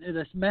went into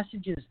this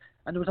messages,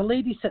 and there was a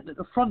lady sitting at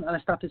the front, and I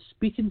started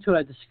speaking to her.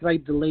 I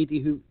described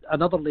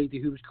another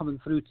lady who was coming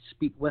through to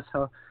speak with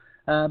her.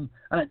 And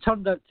it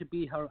turned out to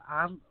be her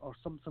aunt or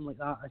something like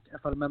that,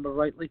 if I remember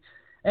rightly.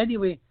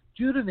 Anyway,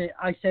 during it,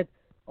 I said,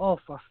 "Oh,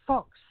 for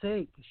fuck's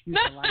sake," excuse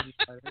the language.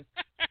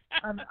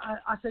 And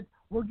I said,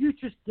 "Will you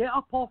just get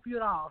up off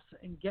your arse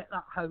and get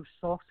that house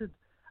sorted?"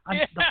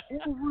 And the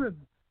whole room,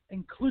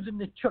 including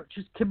the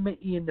church's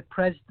committee and the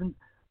president,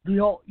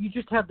 you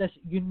just had this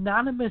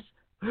unanimous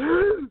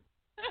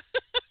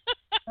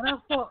and I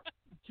thought,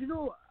 do you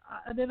know,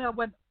 and then I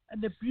went,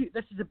 and this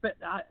is a bit,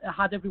 I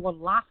had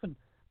everyone laughing,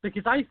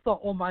 because I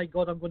thought, oh my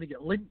God, I'm going to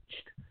get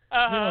lynched.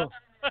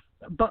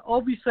 But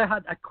obviously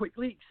I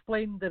quickly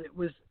explained that it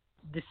was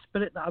the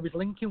spirit that I was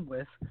linking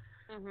with,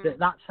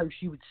 that's how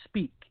she would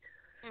speak.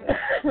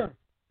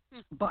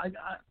 But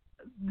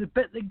the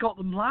bit that got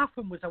them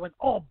laughing was I went,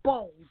 oh,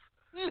 balls.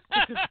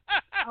 Because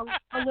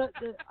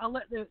I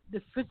let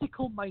the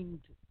physical mind,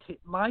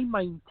 my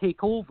mind,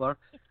 take over,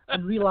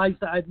 and realised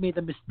that I'd made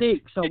a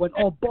mistake. So I went,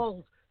 oh,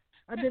 balls.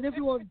 And then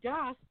everyone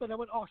gasped, and I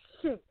went, oh,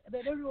 shit. And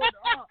then everyone,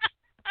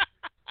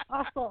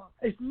 I thought,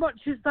 as much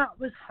as that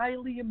was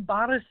highly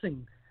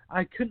embarrassing,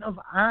 I couldn't have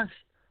asked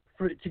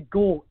for it to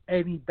go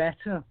any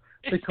better,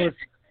 because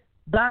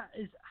that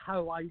is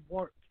how I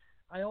work.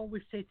 I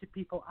always say to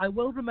people, I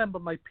will remember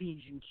my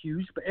P's and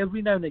Q's, but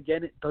every now and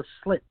again it does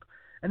slip.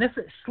 And if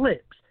it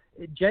slips,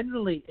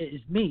 generally it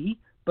is me,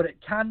 but it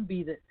can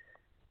be that,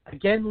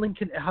 again,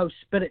 linking to how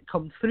spirit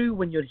comes through,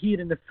 when you're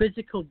here in the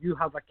physical, you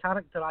have a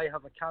character, I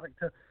have a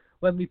character.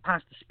 When we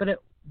pass the spirit,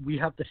 we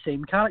have the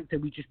same character.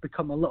 We just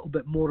become a little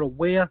bit more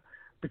aware,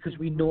 because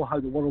we know how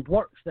the world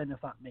works then,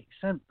 if that makes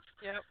sense.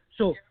 Yep.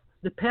 So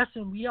the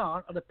person we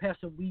are, or the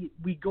person we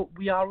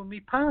are when we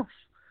pass.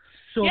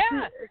 So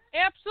yeah,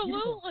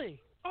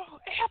 absolutely. Oh,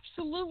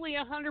 absolutely,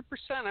 100%.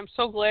 I'm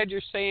so glad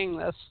you're saying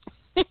this.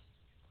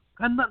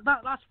 And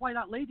that's why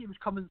that lady was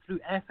coming through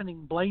effing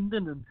and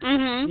blinding,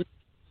 and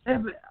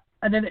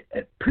then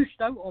it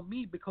pushed out on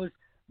me, because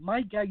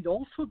my guide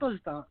also does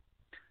that.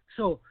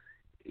 So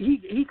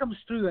he comes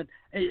through, and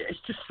it's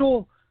just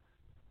so.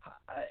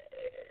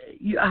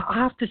 I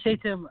have to say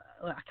to him,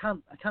 I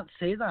can't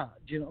say that.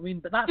 Do you know what I mean?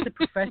 But that's the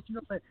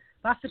professional.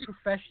 That's the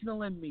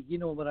professional in me,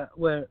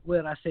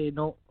 where I say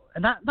no,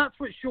 and that's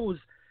what shows,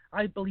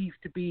 I believe,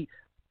 to be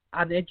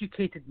an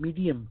educated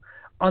medium,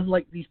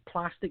 unlike these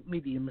plastic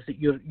mediums that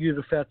you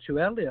referred to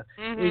earlier.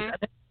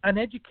 An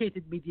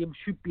educated medium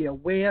should be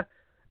aware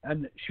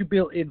and should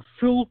be in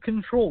full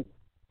control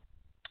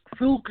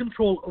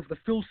of the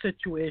full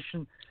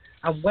situation,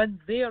 and when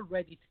they're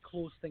ready to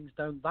close things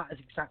down, that is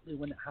exactly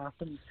when it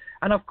happens.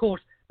 And of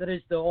course, there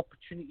is the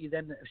opportunity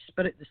then that if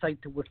spirit decide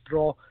to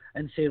withdraw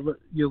and say, look,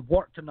 you've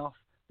worked enough,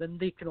 then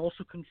they can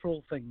also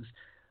control things.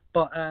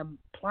 But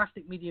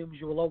plastic mediums,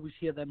 you will always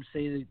hear them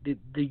say the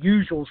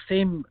usual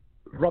same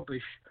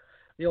rubbish.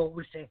 They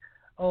always say,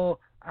 oh,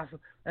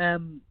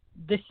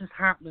 this is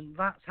happening,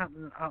 that's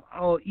happening,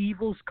 oh,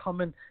 evil's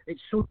coming,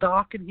 it's so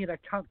dark in here, I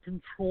can't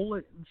control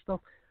it and stuff.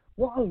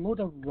 What a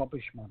load of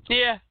rubbish, man.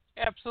 Yeah,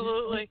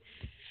 absolutely.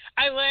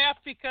 I laugh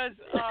because,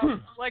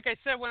 like I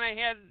said, when I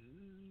had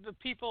the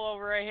people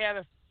over, I had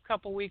a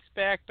couple weeks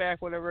back,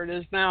 whatever it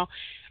is now,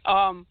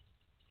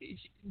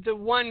 the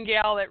one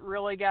gal that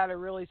really got a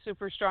really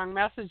super strong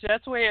message,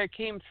 that's the way it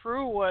came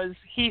through, was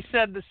he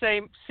said the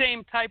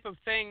same type of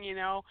thing,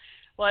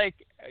 like,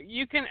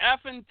 you can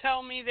effing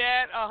tell me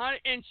that,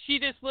 and she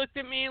just looked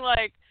at me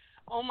like,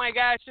 oh my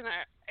gosh, and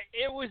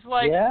it was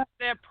like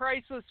that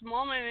priceless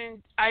moment,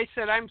 and I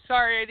said, I'm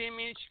sorry, I didn't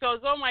mean it. She goes,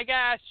 oh my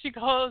gosh, she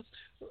goes,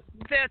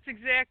 that's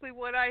exactly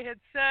what I had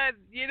said,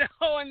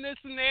 and this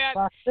and that.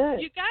 That's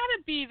it. You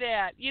gotta be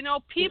that,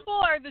 people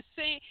are the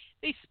same,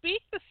 they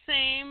speak the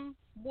same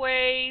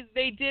way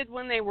they did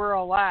when they were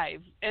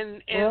alive,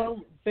 and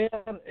well,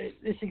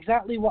 it's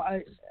exactly what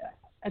I.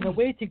 And a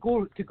way to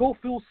go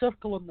full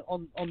circle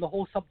on the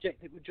whole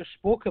subject that we just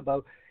spoke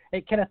about,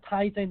 it kind of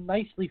ties in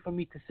nicely for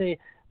me to say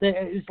that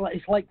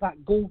it's like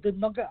that golden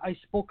nugget I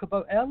spoke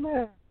about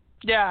earlier.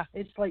 Yeah.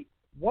 It's like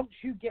once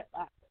you get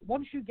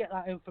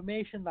that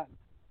information, that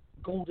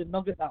golden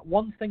nugget, that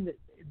one thing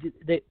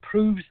that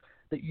proves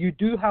that you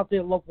do have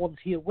their loved ones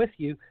here with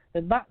you,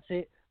 then that's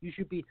it. You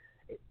should be.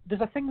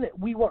 There's a thing that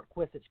we work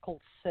with. It's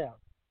called Seer.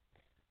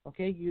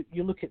 Okay,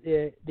 you look at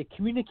the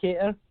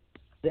communicator,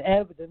 the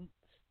evidence,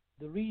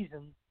 the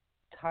reason,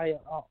 tie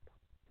it up.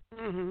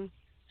 Mm-hmm.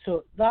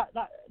 So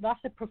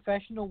that's a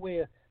professional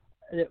way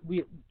that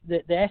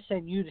the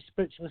SNU, the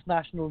Spiritualist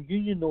National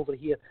Union over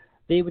here,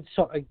 they would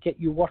sort of get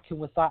you working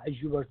with that as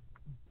you were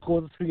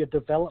going through your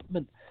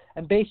development.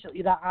 And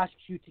basically that asks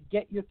you to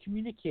get your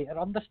communicator,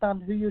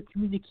 understand who your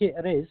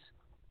communicator is,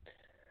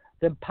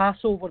 then pass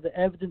over the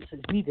evidence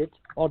that's needed,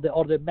 or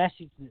the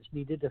message that's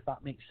needed, if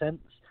that makes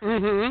sense.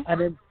 Mm-hmm.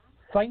 And then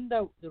find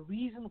out the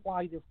reason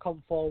why they've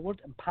come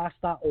forward and pass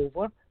that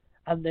over,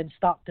 and then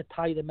start to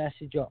tie the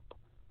message up.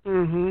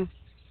 Mm-hmm.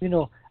 You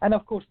know, and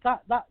of course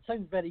that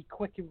sounds very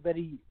quick and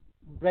very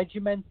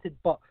regimented,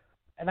 but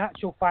in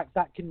actual fact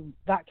that can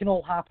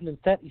all happen in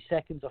 30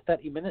 seconds or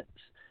 30 minutes.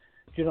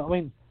 Do you know what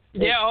I mean?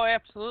 Yeah, oh,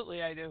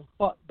 absolutely, I do.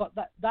 But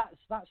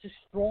that's a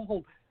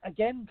stronghold.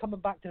 Again, coming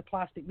back to the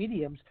plastic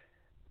mediums,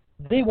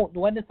 they won't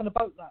know anything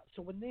about that.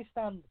 So when they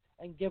stand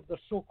and give their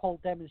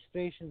so-called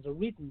demonstrations or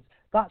readings,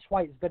 that's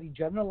why it's very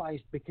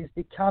generalized, because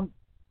they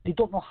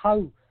don't know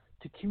how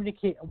to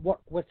communicate and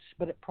work with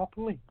spirit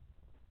properly.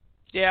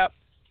 Yep,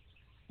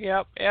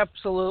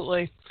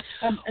 absolutely.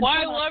 Well,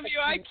 I love you.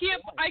 I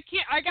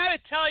gotta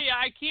tell you,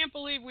 I can't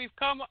believe we've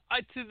come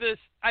to this.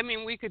 I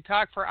mean, we could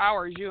talk for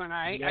hours, you and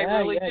I. I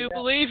really do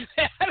believe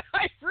that.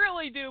 I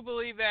really do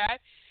believe that.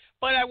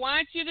 But I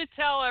want you to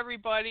tell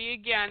everybody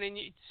again,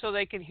 so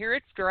they can hear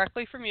it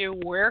directly from you.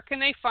 Where can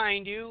they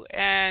find you,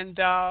 and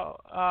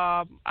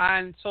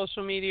on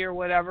social media or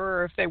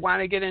whatever, or if they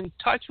want to get in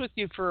touch with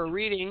you for a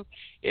reading,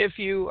 if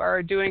you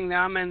are doing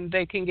them, and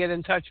they can get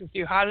in touch with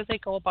you. How do they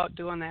go about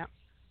doing that?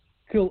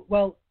 Cool.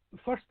 Well,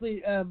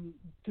 firstly,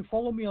 to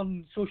follow me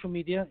on social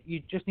media,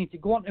 you just need to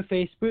go onto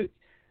Facebook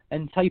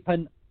and type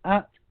in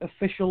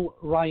 @official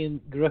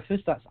Ryan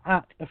Griffiths. That's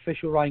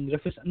 @official Ryan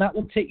Griffiths, and that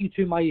will take you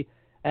to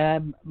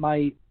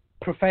my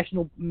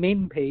professional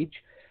main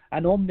page.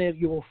 And on there,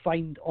 you will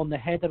find, on the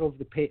header of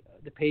the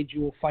page,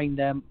 you will find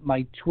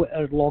my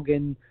Twitter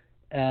login,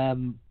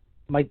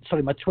 my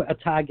Twitter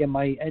tag and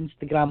my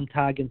Instagram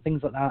tag and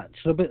things like that.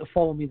 So a bit to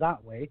follow me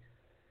that way.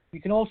 You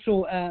can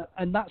also,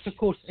 and that's of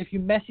course, if you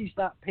message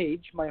that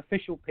page, my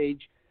official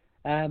page,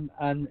 and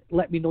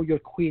let me know your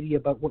query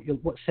about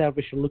what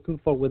service you're looking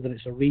for, whether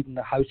it's a reading,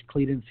 a house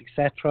clearance,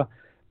 etc.,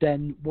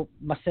 then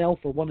myself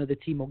or one of the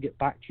team will get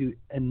back to you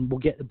and we'll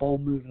get the ball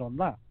moving on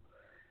that.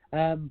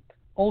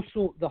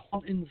 Also, the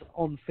Hauntings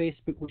on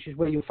Facebook, which is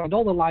where you'll find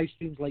all the live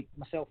streams like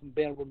myself and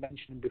Bear were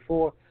mentioning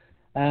before.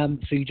 So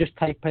you just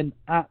type in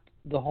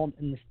 @the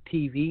Hauntings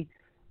TV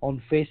on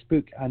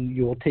Facebook, and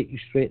you'll take you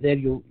straight there.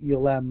 You'll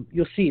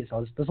see it's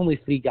us. There's only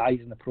 3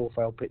 guys in the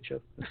profile picture.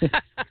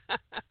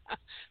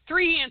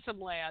 3 handsome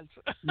lads.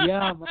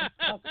 Yeah, man.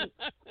 That's it.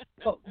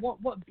 But what?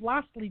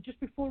 Lastly, just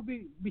before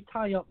we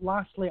tie up,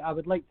 I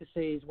would like to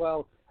say as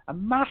well, a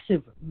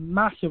massive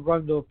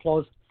round of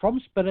applause from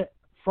Spirit,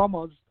 from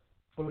us,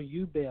 for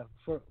you, Bear,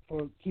 for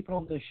keeping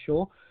on this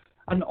show,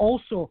 and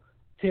also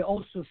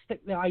to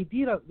stick the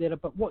idea out there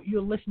about what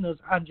your listeners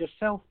and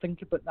yourself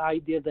think about the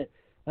idea that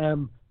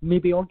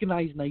maybe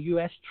organising a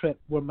US trip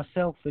where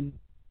myself and...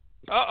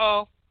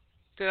 Uh-oh.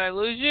 Did I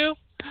lose you?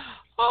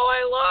 Oh,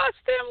 I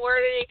lost him. Where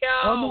did he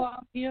go? Oh, no,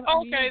 I'm here.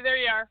 Okay, there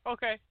you are.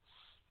 Okay.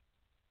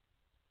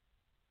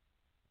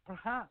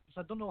 Perhaps,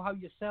 I don't know how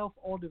yourself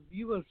or the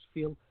viewers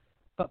feel,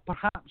 but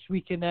perhaps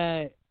we can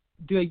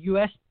do a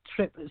US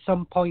trip at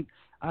some point,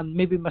 and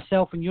maybe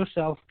myself and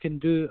yourself can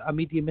do a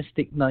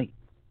mediumistic night.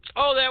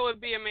 Oh, that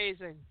would be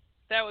amazing.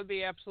 That would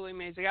be absolutely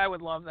amazing. I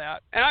would love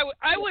that. And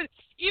I would,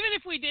 even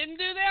if we didn't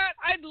do that,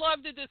 I'd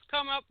love to just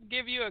come up and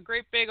give you a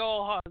great big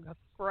old hug,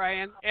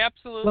 Brian.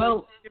 Absolutely.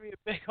 Well, give you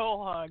a big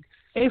old hug.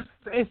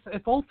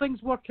 If all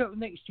things work out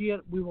next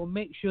year, we will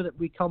make sure that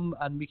we come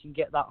and we can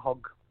get that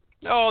hug.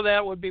 Oh,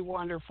 that would be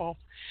wonderful.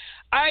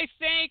 I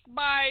thank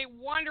my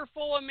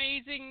wonderful,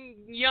 amazing,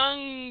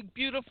 young,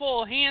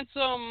 beautiful,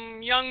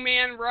 handsome young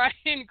man,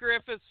 Ryan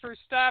Griffiths, for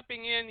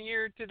stopping in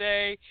here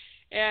today.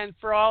 And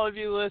for all of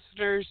you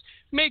listeners,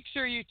 make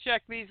sure you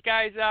check these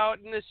guys out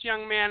and this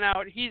young man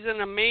out. He's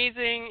an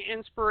amazing,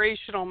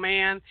 inspirational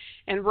man.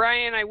 And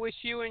Ryan, I wish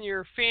you and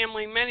your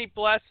family many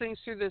blessings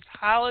through this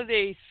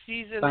holiday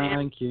season.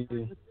 Thank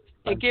you.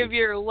 And give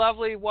your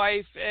lovely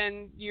wife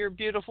and your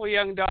beautiful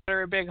young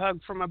daughter a big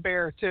hug from a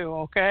bear, too,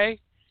 okay?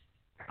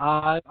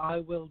 I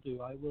will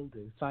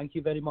do. Thank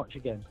you very much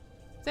again.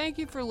 Thank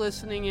you for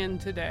listening in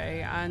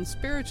today on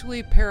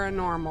Spiritually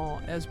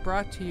Paranormal, as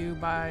brought to you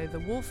by the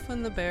Wolf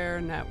and the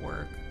Bear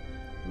Network.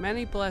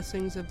 Many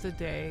blessings of the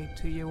day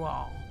to you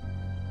all.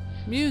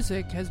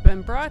 Music has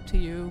been brought to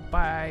you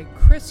by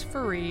Chris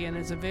Ferry and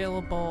is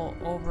available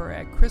over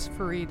at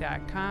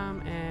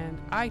chrisferry.com and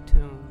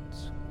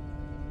iTunes.